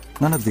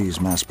 none of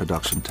these mass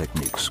production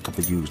techniques could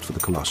be used for the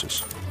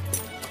Colossus.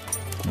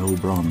 No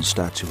bronze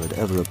statue had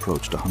ever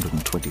approached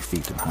 120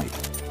 feet in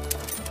height.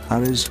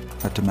 Harris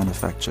had to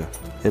manufacture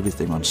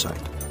everything on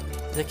site.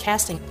 The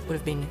casting would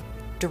have been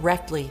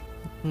directly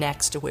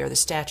next to where the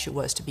statue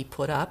was to be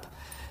put up.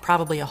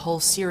 Probably a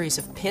whole series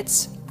of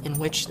pits in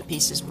which the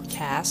pieces were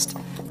cast.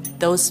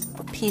 Those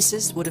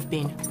pieces would have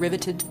been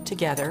riveted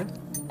together,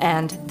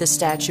 and the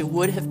statue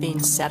would have been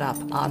set up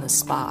on the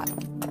spot.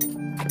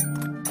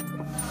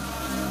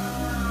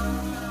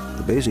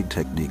 The basic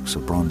techniques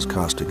of bronze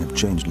casting have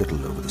changed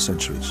little over the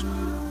centuries.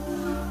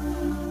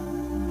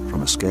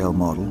 From a scale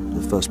model,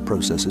 the first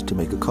process is to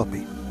make a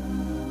copy.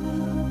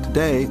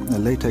 Today, a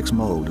latex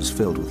mold is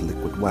filled with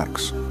liquid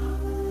wax.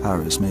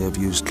 Harris may have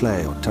used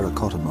clay or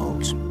terracotta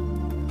molds.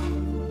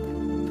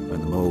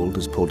 When the mold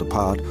is pulled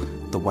apart,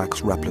 the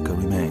wax replica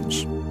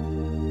remains.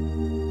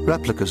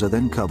 Replicas are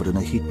then covered in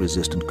a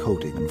heat-resistant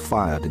coating and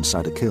fired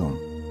inside a kiln.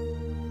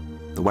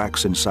 The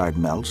wax inside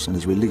melts and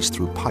is released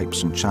through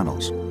pipes and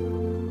channels.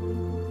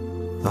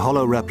 The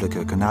hollow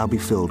replica can now be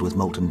filled with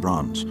molten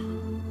bronze.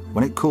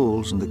 When it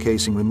cools and the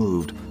casing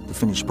removed, the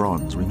finished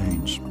bronze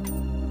remains.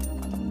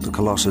 The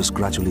Colossus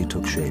gradually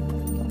took shape.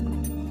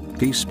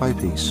 Piece by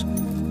piece,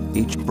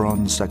 each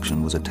bronze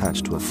section was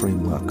attached to a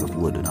framework of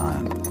wood and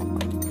iron.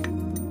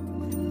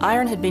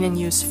 Iron had been in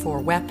use for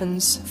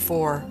weapons,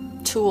 for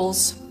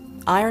tools.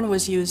 Iron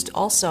was used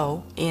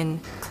also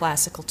in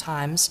classical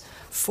times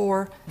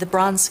for the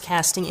bronze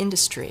casting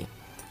industry.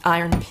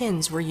 Iron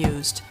pins were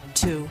used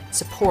to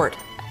support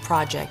a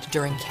project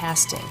during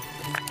casting.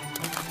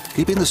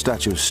 Keeping the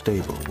statue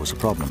stable was a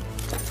problem.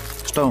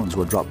 Stones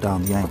were dropped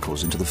down the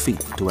ankles into the feet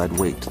to add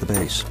weight to the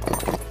base.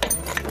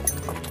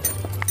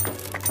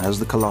 As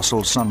the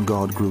colossal sun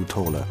god grew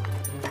taller,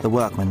 the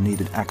workmen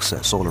needed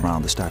access all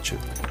around the statue.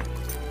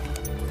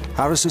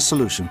 Harris's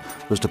solution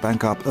was to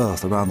bank up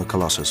earth around the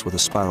Colossus with a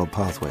spiral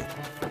pathway,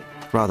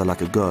 rather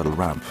like a girdle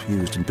ramp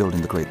used in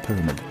building the Great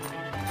Pyramid.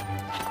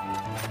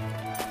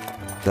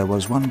 There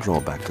was one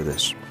drawback to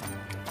this.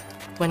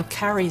 When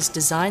Chares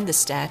designed the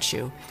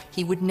statue,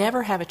 he would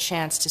never have a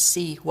chance to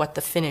see what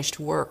the finished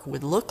work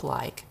would look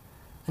like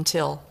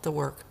until the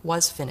work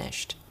was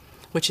finished,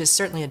 which is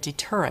certainly a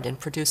deterrent in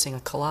producing a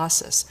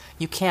Colossus.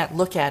 You can't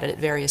look at it at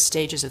various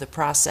stages of the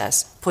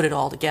process, put it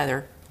all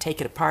together, take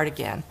it apart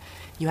again.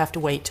 You have to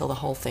wait till the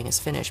whole thing is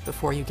finished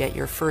before you get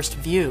your first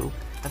view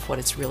of what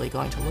it's really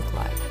going to look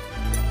like.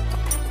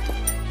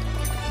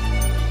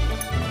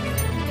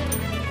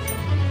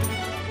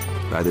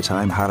 By the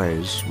time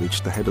Harres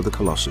reached the head of the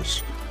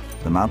Colossus,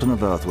 the mountain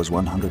of earth was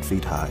 100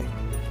 feet high.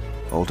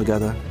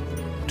 Altogether,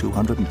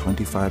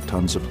 225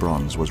 tons of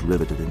bronze was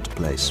riveted into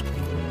place.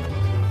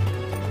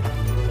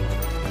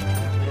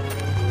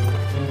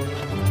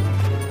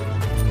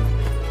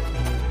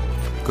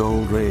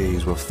 Gold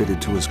rays were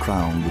fitted to his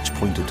crown, which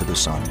pointed to the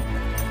sun.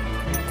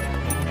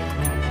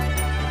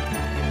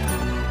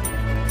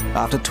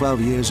 After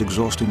 12 years'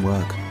 exhausting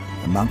work,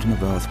 the mountain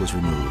of earth was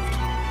removed.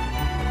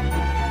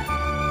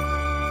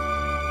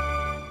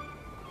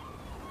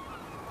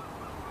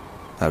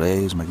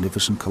 Harre's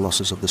magnificent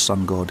colossus of the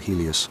sun god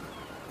Helios,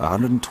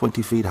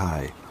 120 feet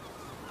high,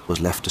 was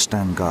left to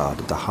stand guard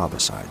at the harbor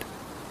side.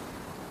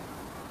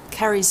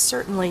 Chares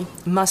certainly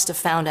must have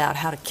found out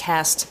how to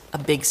cast a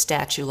big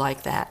statue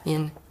like that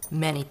in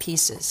many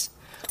pieces.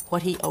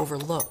 What he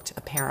overlooked,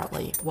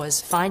 apparently, was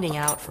finding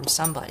out from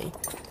somebody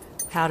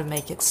how to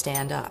make it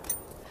stand up.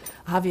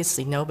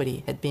 Obviously,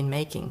 nobody had been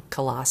making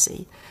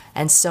colossi,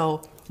 and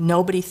so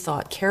nobody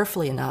thought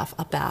carefully enough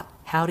about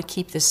how to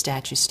keep this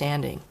statue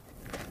standing.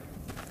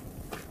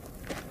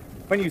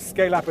 When you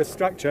scale up a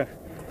structure,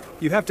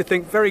 you have to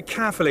think very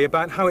carefully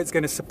about how it's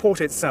going to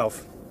support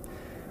itself.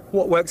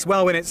 What works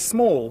well when it's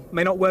small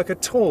may not work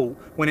at all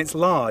when it's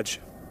large.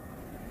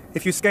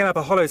 If you scale up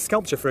a hollow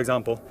sculpture, for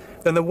example,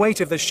 then the weight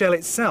of the shell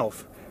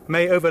itself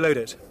may overload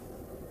it.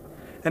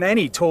 And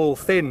any tall,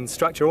 thin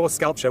structure or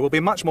sculpture will be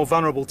much more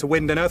vulnerable to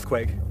wind and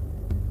earthquake.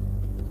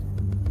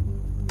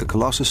 The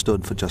Colossus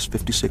stood for just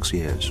 56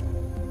 years.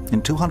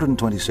 In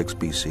 226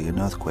 BC, an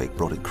earthquake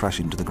brought it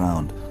crashing to the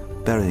ground,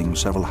 burying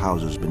several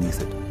houses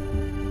beneath it.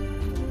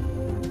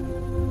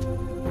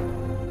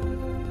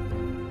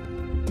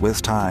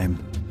 With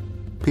time,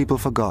 people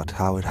forgot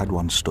how it had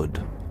once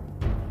stood.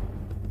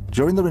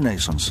 During the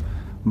Renaissance,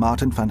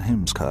 Martin van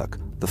Heemskerk,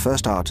 the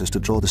first artist to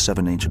draw the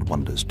seven ancient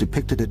wonders,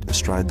 depicted it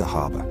astride the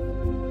harbor.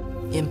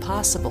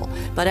 Impossible.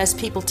 But as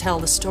people tell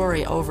the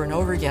story over and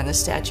over again, the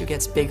statue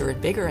gets bigger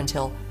and bigger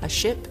until a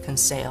ship can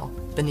sail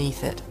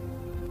beneath it.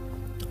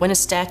 When a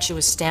statue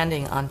is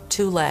standing on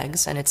two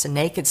legs, and it's a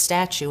naked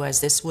statue, as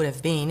this would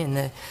have been in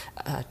the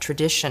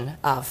tradition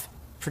of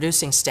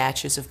producing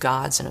statues of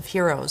gods and of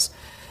heroes,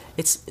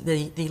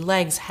 The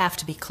legs have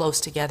to be close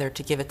together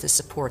to give it the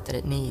support that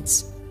it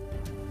needs.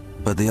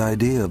 But the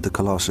idea of the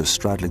Colossus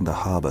straddling the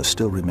harbor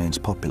still remains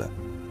popular.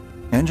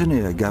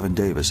 Engineer Gavin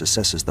Davis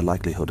assesses the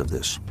likelihood of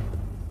this.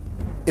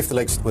 If the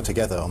legs were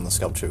together on the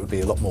sculpture, it would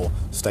be a lot more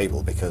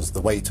stable because the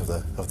weight of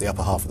the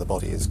upper half of the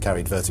body is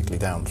carried vertically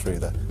down through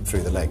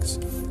the legs,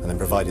 and then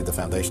provided the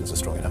foundations are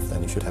strong enough,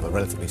 then you should have a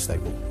relatively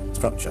stable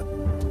structure.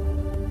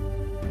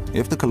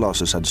 If the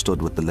Colossus had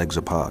stood with the legs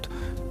apart,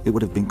 it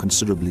would have been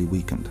considerably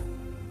weakened.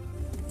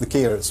 The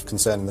key area of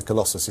concern in the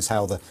Colossus is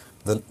how the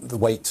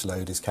weight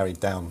load is carried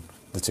down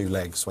the two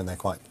legs when they're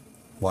quite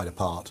wide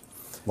apart.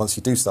 Once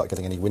you do start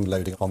getting any wind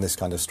loading on this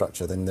kind of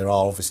structure, then there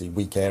are obviously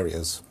weak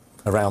areas.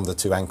 Around the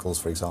two ankles,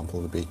 for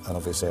example, would be an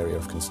obvious area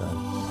of concern.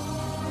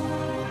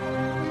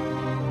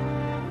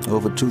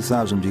 Over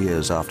 2,000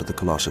 years after the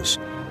Colossus,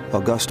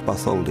 Auguste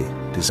Bartholdi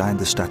designed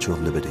the Statue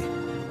of Liberty.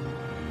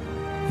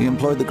 He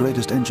employed the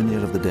greatest engineer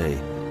of the day,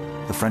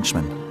 the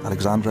Frenchman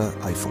Alexandre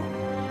Eiffel.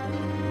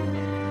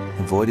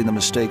 Avoiding the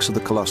mistakes of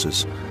the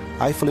Colossus,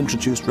 Eiffel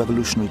introduced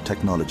revolutionary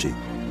technology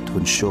to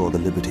ensure the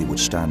Liberty would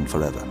stand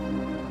forever.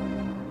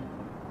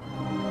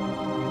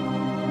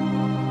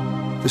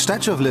 The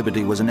Statue of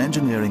Liberty was an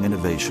engineering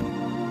innovation.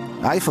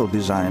 Eiffel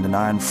designed an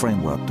iron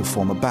framework to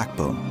form a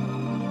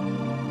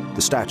backbone.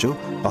 The statue,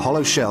 a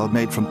hollow shell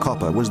made from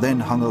copper, was then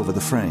hung over the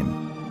frame.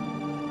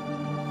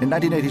 In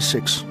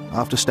 1986,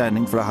 after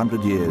standing for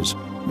 100 years,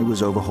 it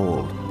was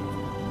overhauled.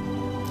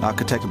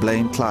 Architect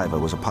Blaine Cliver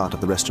was a part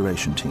of the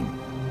restoration team.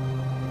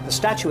 The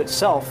statue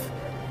itself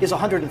is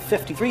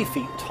 153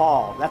 feet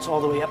tall. That's all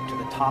the way up to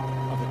the top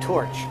of the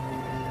torch.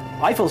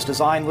 Eiffel's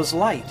design was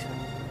light.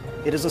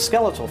 It is a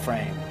skeletal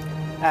frame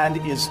and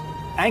is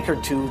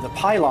anchored to the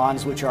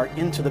pylons which are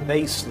into the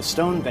base, the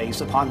stone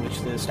base upon which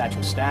the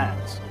statue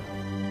stands.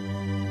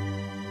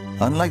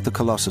 Unlike the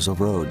Colossus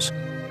of Rhodes,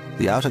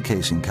 the outer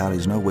casing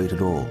carries no weight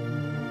at all.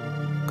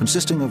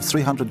 Consisting of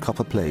 300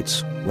 copper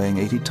plates weighing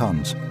 80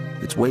 tons,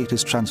 its weight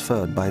is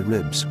transferred by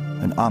ribs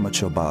and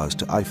armature bars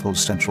to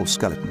Eiffel's central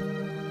skeleton.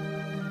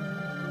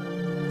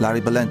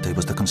 Larry Belente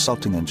was the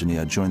consulting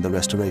engineer during the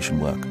restoration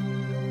work.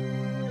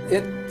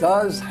 It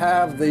does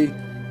have the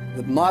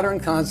modern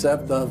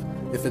concept of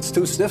if it's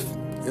too stiff,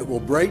 it will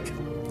break,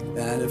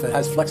 and if it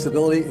has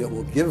flexibility, it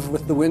will give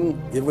with the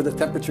wind, give with the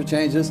temperature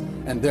changes,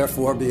 and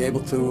therefore be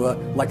able to,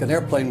 like an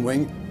airplane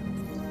wing,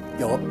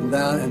 go up and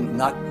down and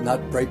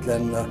not break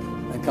and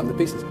come to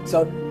pieces.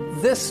 So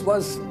this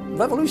was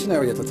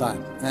revolutionary at the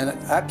time, and it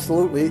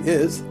absolutely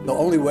is the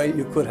only way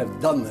you could have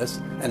done this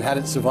and had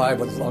it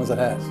survive as long as it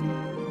has.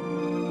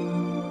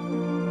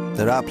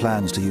 There are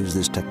plans to use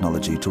this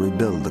technology to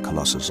rebuild the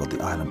Colossus on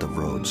the island of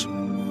Rhodes.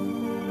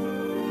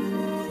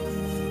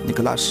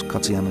 Nicolas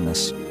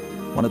Kotsianis,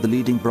 one of the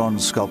leading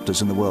bronze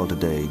sculptors in the world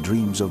today,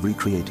 dreams of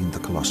recreating the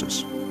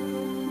Colossus.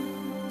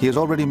 He has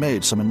already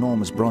made some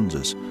enormous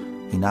bronzes.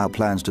 He now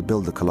plans to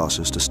build the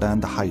Colossus to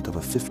stand the height of a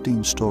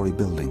 15-story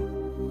building.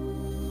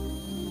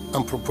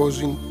 I'm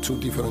proposing two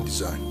different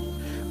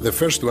designs. The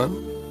first one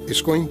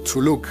is going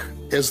to look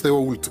as the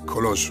old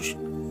Colossus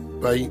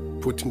by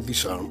putting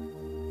this arm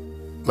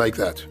like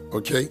that,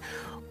 okay?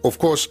 Of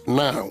course,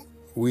 now,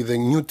 with the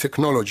new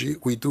technology,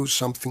 we do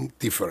something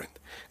different.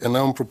 And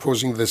now I'm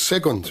proposing the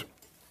second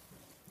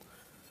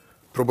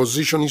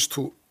proposition is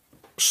to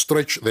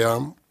stretch the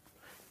arm,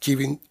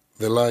 giving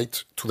the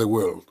light to the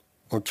world.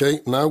 Okay,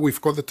 now we've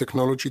got the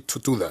technology to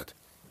do that.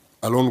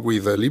 Along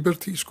with the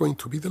Liberty, it's going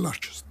to be the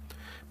largest.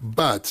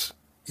 But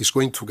it's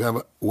going to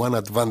have one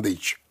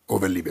advantage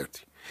over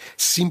Liberty,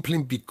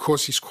 simply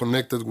because it's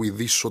connected with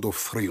this sort of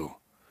thrill.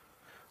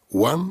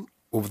 One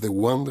of the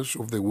wonders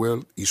of the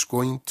world is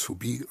going to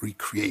be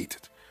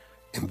recreated.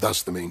 And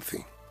that's the main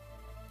thing.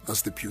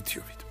 That's the beauty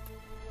of it.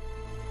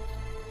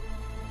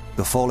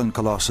 The fallen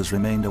Colossus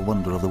remained a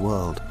wonder of the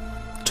world.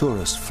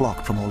 Tourists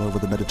flocked from all over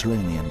the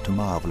Mediterranean to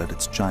marvel at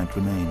its giant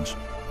remains.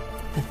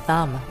 The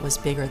thumb was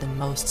bigger than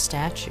most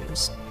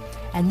statues,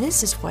 and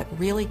this is what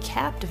really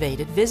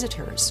captivated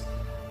visitors,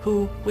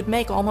 who would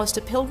make almost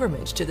a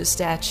pilgrimage to the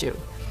statue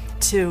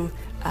to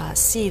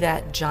see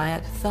that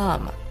giant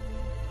thumb.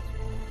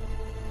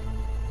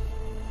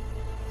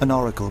 An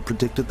oracle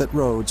predicted that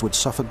Rhodes would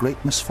suffer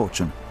great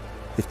misfortune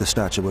if the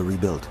statue were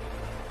rebuilt.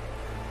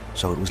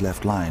 So it was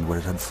left lying where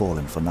it had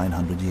fallen for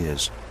 900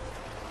 years.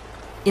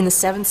 In the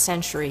 7th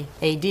century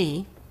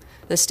AD,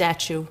 the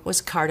statue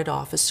was carted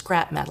off as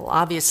scrap metal.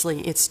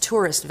 Obviously, its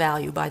tourist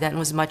value by then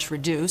was much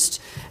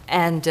reduced,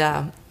 and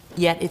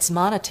yet its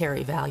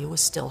monetary value was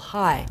still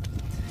high.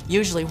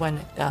 Usually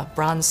when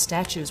bronze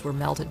statues were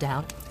melted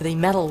down, the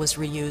metal was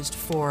reused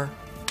for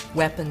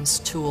weapons,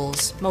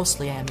 tools,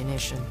 mostly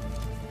ammunition.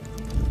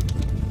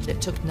 It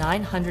took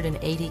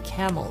 980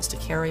 camels to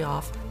carry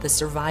off the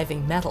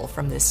surviving metal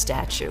from this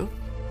statue.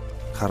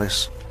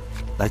 Charis,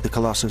 like the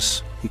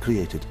Colossus he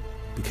created,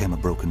 became a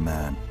broken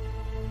man.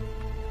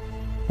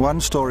 One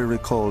story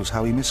recalls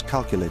how he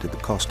miscalculated the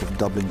cost of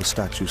doubling the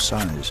statue's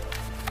size,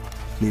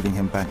 leaving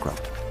him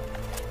bankrupt.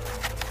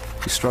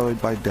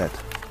 Destroyed by debt,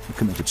 he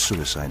committed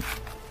suicide.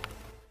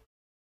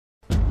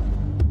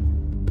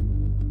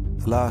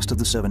 the last of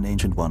the 7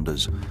 ancient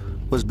wonders,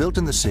 was built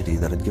in the city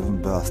that had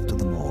given birth to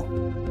them all,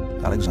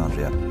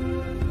 Alexandria.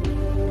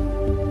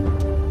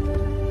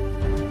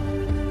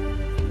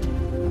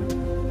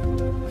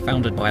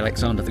 Founded by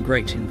Alexander the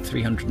Great in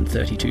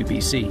 332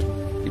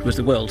 BC, it was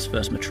the world's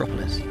first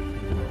metropolis.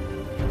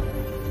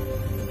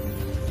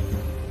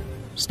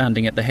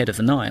 Standing at the head of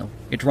the Nile,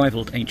 it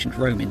rivaled ancient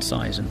Rome in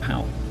size and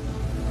power.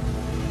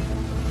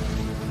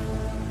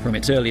 From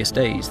its earliest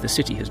days, the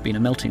city has been a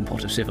melting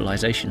pot of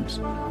civilizations.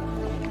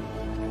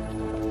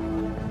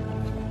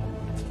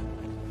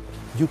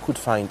 You could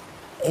find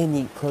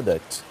any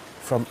product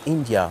from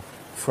India,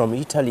 from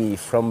Italy,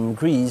 from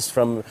Greece,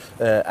 from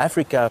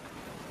Africa.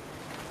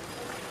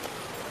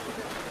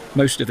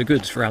 Most of the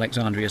goods for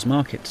Alexandria's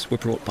markets were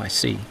brought by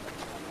sea.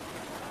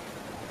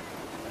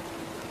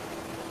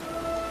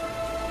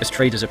 As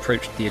traders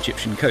approached the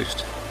Egyptian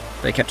coast,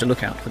 they kept a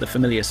lookout for the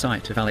familiar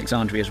sight of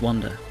Alexandria's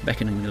wonder,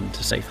 beckoning them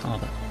to safe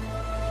harbour.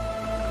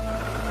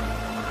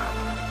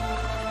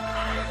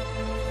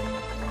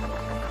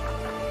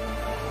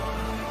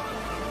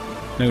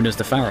 Known as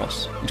the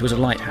Pharos, it was a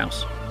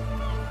lighthouse.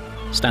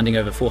 Standing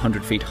over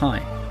 400 feet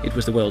high, it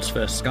was the world's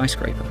first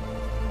skyscraper.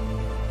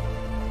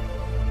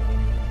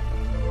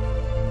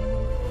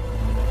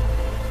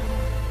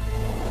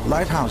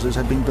 Lighthouses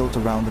had been built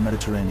around the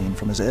Mediterranean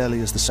from as early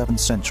as the 7th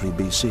century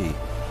BC.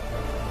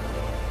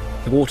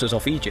 The waters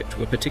off Egypt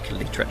were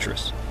particularly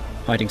treacherous,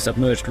 hiding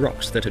submerged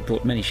rocks that had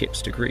brought many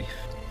ships to grief.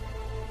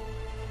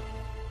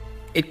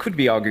 It could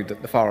be argued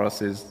that the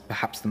Pharos is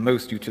perhaps the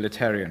most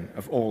utilitarian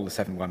of all the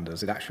 7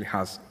 wonders. It actually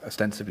has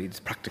ostensibly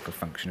this practical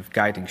function of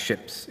guiding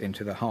ships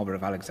into the harbour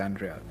of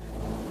Alexandria.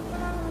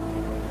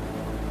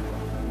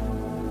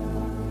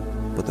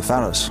 But the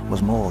Pharos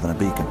was more than a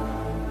beacon.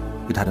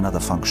 It had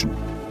another function.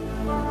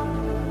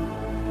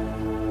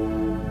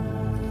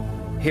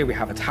 Here we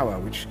have a tower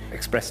which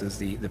expresses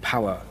the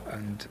power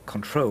and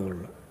control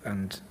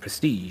and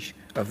prestige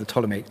of the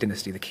Ptolemaic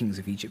dynasty, the kings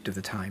of Egypt of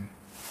the time.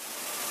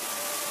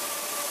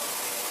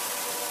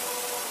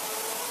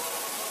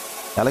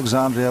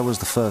 Alexandria was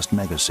the first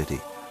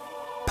megacity.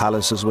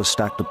 Palaces were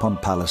stacked upon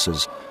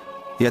palaces,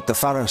 yet the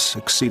Pharos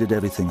exceeded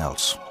everything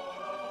else.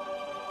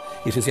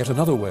 It is yet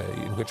another way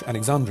in which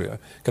Alexandria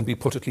can be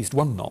put at least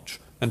one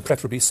notch, and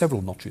preferably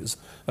several notches,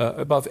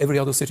 above every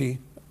other city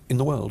in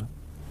the world.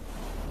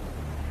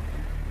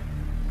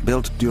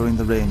 Built during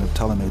the reign of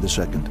Ptolemy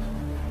II,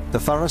 the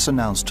Pharos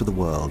announced to the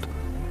world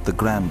the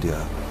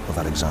grandeur of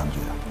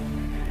Alexandria.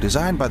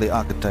 Designed by the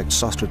architect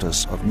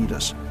Sostratus of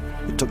Cnidus,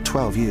 it took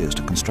 12 years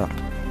to construct.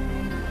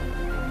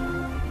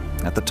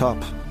 At the top,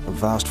 a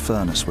vast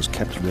furnace was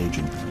kept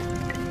raging.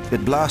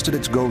 It blasted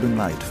its golden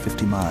light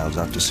 50 miles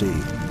out to sea.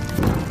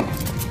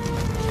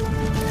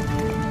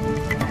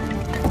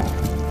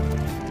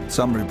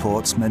 Some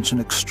reports mention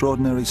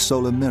extraordinary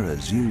solar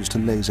mirrors used to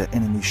laser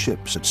enemy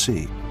ships at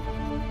sea.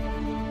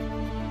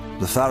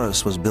 The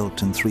Pharos was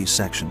built in 3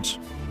 sections.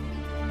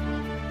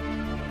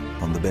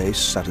 On the base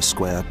sat a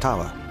square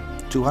tower,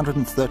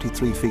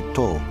 233 feet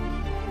tall.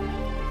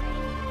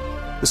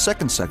 The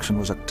second section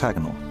was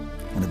octagonal,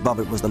 and above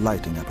it was the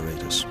lighting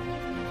apparatus.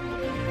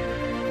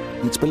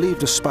 It's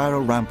believed a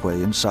spiral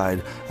rampway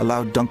inside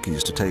allowed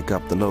donkeys to take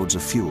up the loads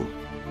of fuel.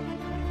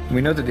 We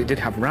know that it did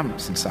have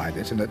ramps inside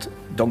it, and that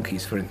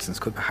donkeys, for instance,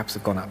 could perhaps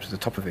have gone up to the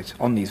top of it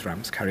on these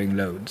ramps carrying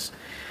loads.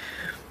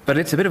 But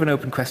it's a bit of an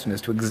open question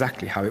as to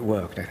exactly how it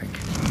worked, I think.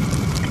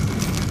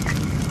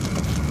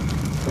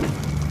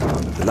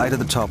 The light at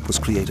the top was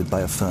created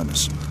by a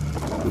furnace.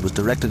 It was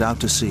directed out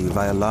to sea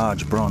via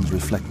large bronze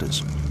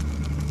reflectors.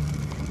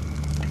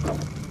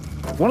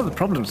 One of the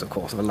problems, of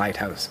course, of a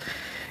lighthouse,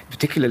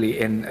 particularly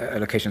in a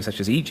location such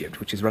as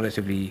Egypt, which is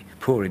relatively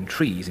poor in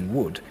trees, in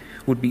wood,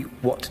 would be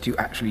what do you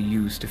actually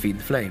use to feed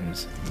the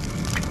flames?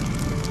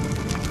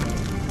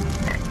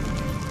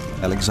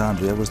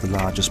 Alexandria was the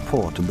largest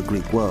port in the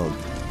Greek world,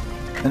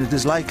 and it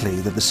is likely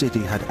that the city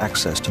had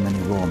access to many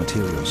raw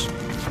materials.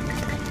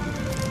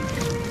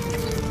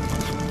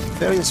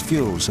 Various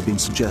fuels have been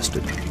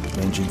suggested,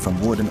 ranging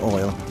from wood and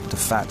oil to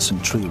fats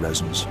and tree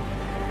resins.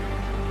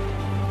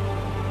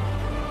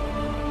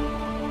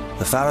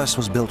 The Pharos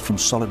was built from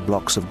solid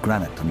blocks of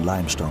granite and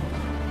limestone.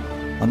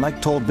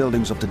 Unlike tall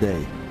buildings of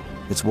today,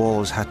 its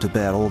walls had to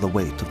bear all the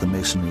weight of the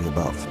masonry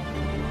above.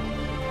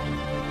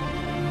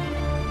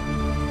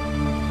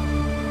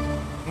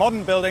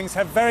 Modern buildings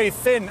have very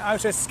thin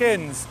outer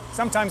skins,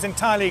 sometimes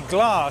entirely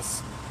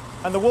glass,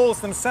 and the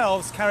walls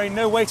themselves carry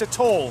no weight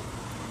at all.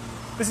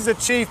 This is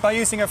achieved by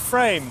using a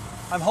frame.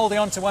 I'm holding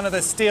onto one of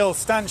the steel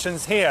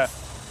stanchions here,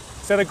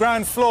 so the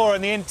ground floor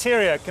and the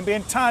interior can be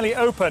entirely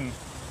open.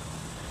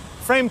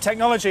 Frame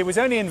technology was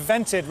only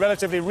invented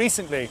relatively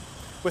recently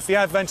with the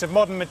advent of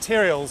modern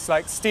materials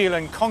like steel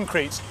and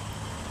concrete.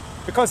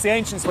 Because the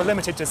ancients were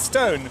limited to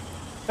stone,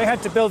 they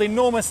had to build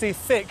enormously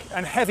thick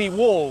and heavy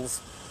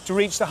walls to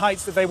reach the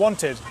heights that they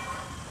wanted.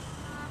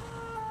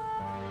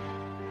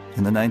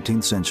 In the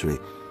 19th century,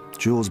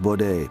 Jules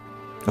Baudet,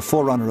 a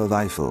forerunner of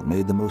Eiffel,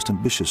 made the most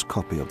ambitious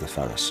copy of the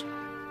Pharos.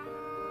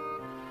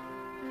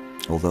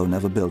 Although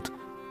never built,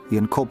 he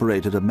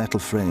incorporated a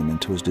metal frame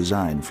into his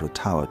design for a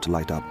tower to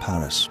light up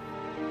Paris.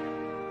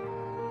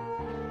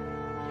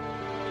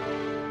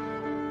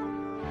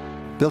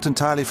 Built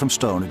entirely from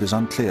stone, it is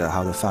unclear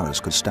how the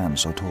Pharos could stand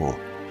so tall.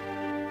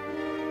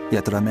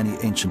 Yet there are many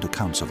ancient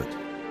accounts of it.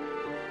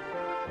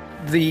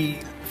 The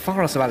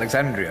Pharos of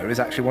Alexandria is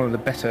actually one of the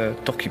better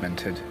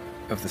documented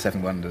of the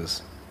Seven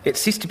Wonders. It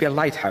ceased to be a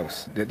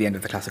lighthouse at the end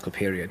of the classical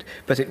period,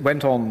 but it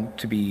went on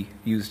to be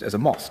used as a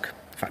mosque.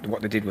 In fact,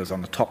 what they did was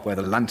on the top where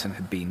the lantern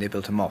had been, they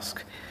built a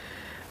mosque.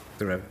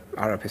 There are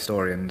Arab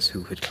historians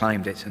who had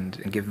climbed it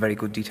and give very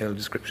good detailed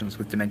descriptions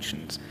with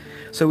dimensions.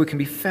 So we can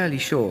be fairly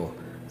sure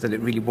that it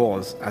really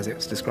was as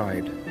it's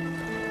described.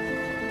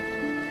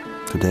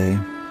 Today,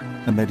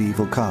 a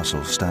medieval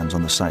castle stands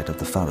on the site of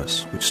the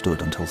Pharos, which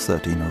stood until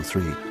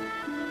 1303.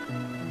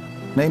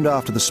 Named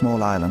after the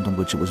small island on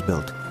which it was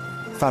built,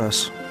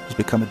 Pharos has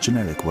become a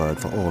generic word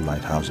for all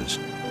lighthouses.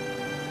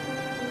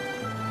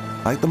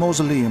 Like the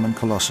Mausoleum and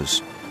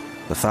Colossus,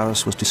 the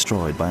Pharos was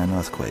destroyed by an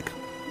earthquake.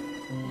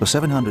 For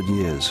 700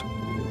 years,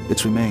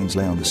 its remains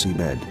lay on the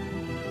seabed.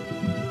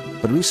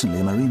 But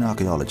recently, a marine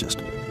archaeologist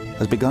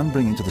has begun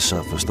bringing to the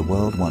surface the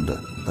world wonder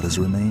that has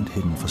remained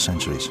hidden for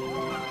centuries.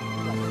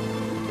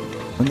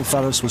 When the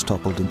Pharos was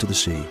toppled into the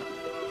sea,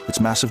 its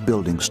massive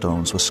building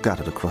stones were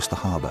scattered across the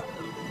harbour.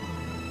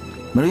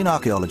 Marine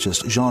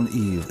archaeologist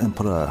Jean-Yves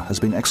Empereur has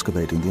been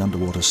excavating the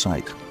underwater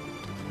site.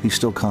 He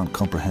still can't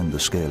comprehend the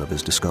scale of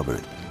his discovery.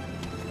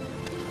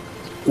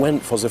 When,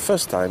 for the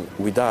first time,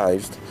 we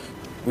dived,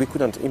 we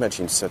couldn't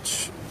imagine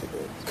such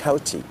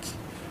chaotic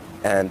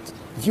and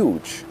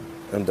huge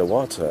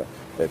underwater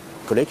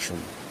collection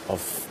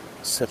of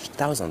such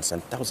thousands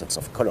and thousands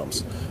of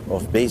columns,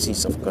 of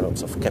bases of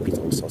columns, of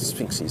capitals, of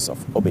sphinxes,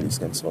 of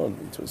obelisks, and so on.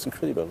 It was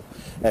incredible.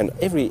 And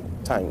every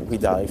time we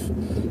dive,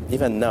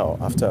 even now,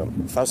 after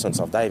thousands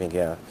of diving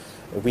here,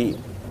 we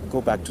go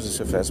back to the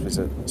surface with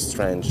a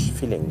strange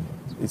feeling.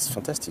 It's a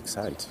fantastic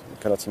sight. You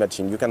cannot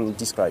imagine, you cannot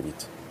describe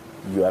it.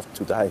 You have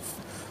to dive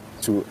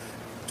to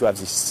have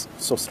this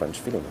so strange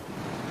feeling.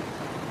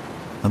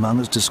 Among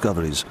his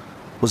discoveries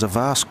was a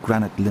vast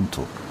granite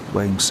lintel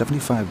weighing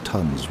 75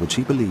 tons, which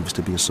he believes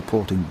to be a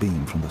supporting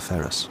beam from the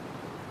Pharos.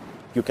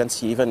 You can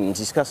see even in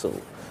this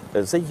castle,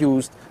 they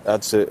used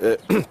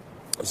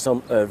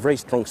some very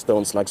strong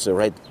stones like the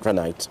red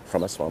granite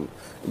from Aswan.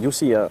 You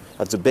see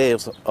at the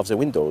base of the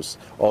windows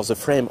or the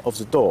frame of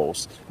the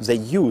doors, they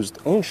used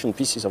ancient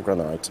pieces of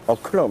granite or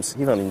clumps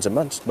even in the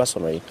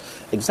masonry,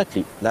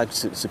 exactly like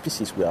the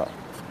pieces we are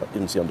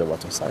in the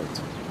underwater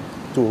site,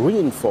 to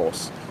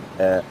reinforce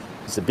the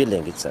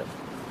building itself.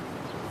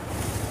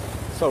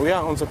 So we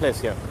are on the place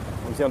here,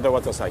 on the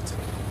underwater site.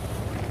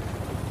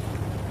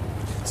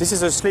 This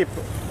is a slip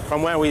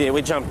from where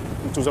we jump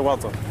into the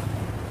water.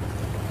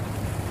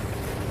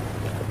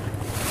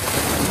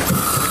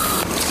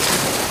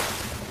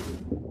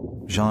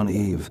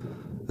 Jean-Yves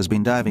has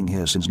been diving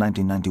here since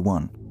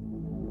 1991.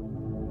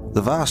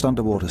 The vast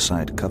underwater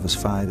site covers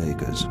 5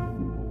 acres.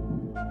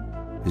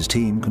 His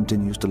team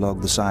continues to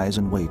log the size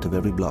and weight of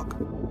every block.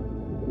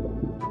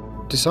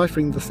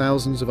 Deciphering the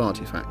thousands of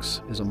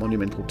artifacts is a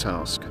monumental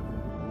task.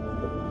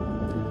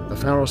 The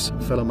Pharos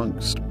fell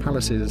amongst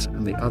palaces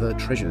and the other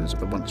treasures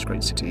of the once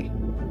great city.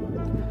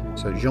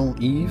 So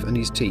Jean-Yves and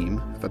his team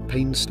have a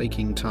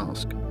painstaking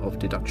task of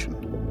deduction.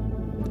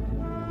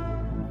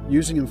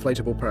 Using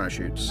inflatable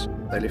parachutes,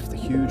 they lift the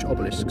huge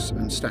obelisks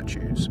and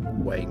statues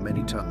weighing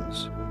many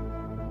tons.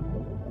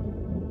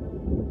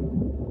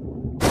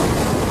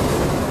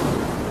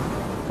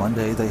 One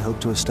day they hope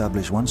to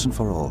establish once and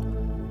for all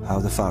how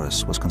the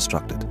Pharos was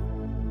constructed.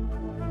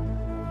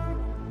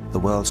 The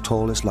world's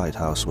tallest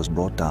lighthouse was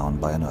brought down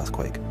by an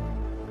earthquake.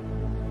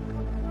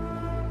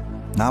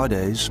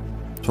 Nowadays,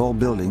 tall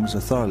buildings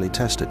are thoroughly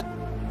tested.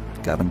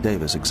 Gavin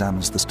Davis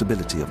examines the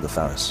stability of the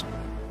Pharos.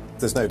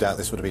 There's no doubt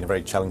this would have been a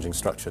very challenging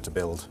structure to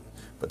build,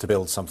 but to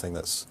build something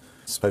that's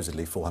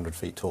supposedly 400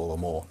 feet tall or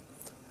more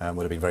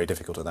would have been very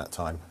difficult at that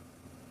time.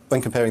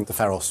 When comparing the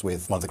Pharos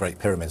with one of the Great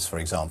Pyramids, for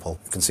example,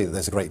 you can see that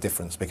there's a great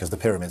difference because the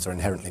pyramids are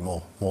inherently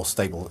more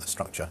stable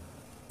structure.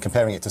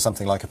 Comparing it to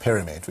something like a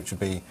pyramid, which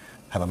would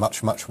have a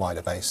much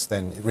wider base,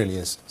 then it really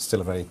is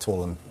still a very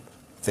tall and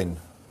thin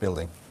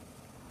building.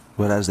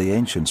 Whereas the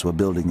ancients were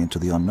building into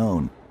the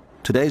unknown,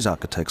 today's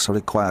architects are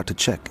required to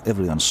check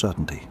every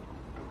uncertainty.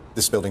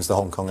 This building's the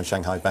Hong Kong and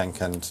Shanghai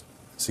Bank, and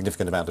a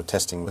significant amount of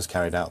testing was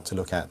carried out to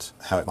look at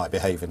how it might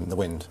behave in the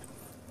wind.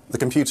 The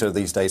computer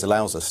these days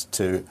allows us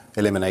to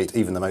eliminate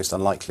even the most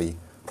unlikely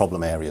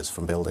problem areas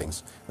from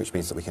buildings, which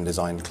means that we can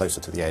design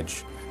closer to the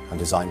edge and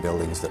design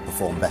buildings that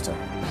perform better.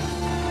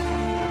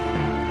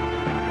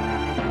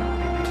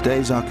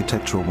 Today's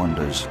architectural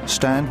wonders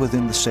stand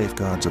within the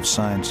safeguards of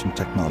science and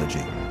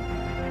technology.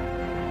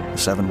 The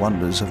Seven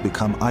Wonders have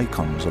become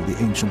icons of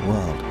the ancient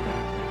world.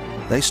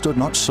 They stood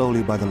not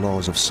solely by the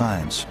laws of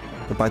science,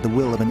 but by the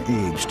will of an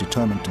age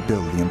determined to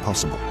build the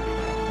impossible.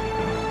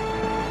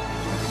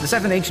 The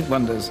 7 ancient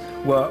wonders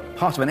were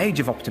part of an age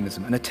of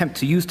optimism, an attempt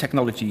to use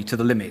technology to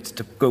the limit,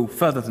 to go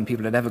further than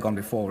people had ever gone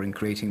before in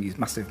creating these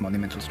massive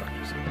monumental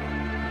structures.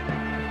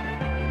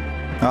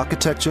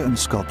 Architecture and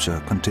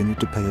sculpture continue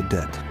to pay a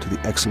debt to the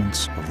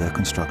excellence of their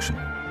construction.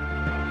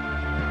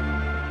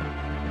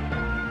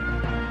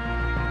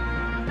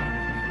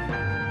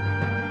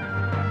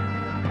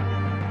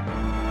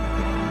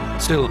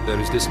 Still, there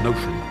is this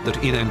notion that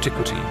in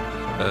antiquity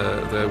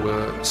there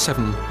were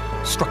 7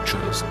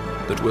 structures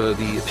that were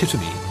the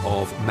epitome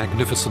of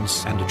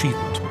magnificence and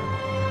achievement.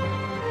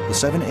 The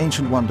 7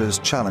 ancient wonders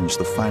challenge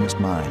the finest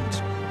minds.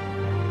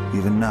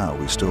 Even now,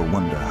 we still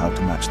wonder how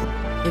to match them.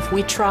 If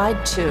we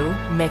tried to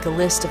make a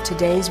list of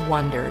today's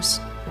wonders,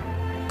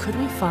 could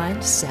we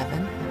find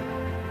 7?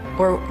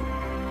 Or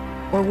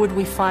would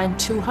we find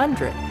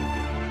 200?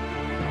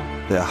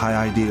 Their high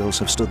ideals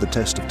have stood the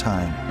test of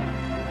time.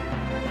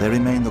 They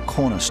remain the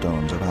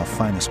cornerstones of our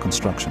finest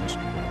constructions.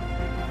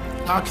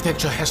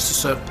 Architecture has to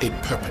serve a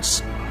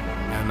purpose.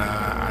 And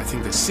I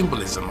think the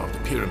symbolism of the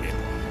pyramid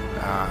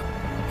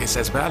is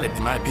as valid,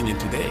 in my opinion,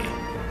 today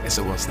as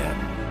it was then.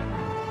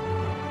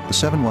 The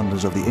 7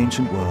 wonders of the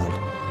ancient world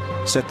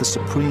set the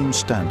supreme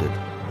standard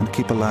and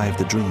keep alive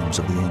the dreams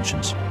of the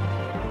ancients.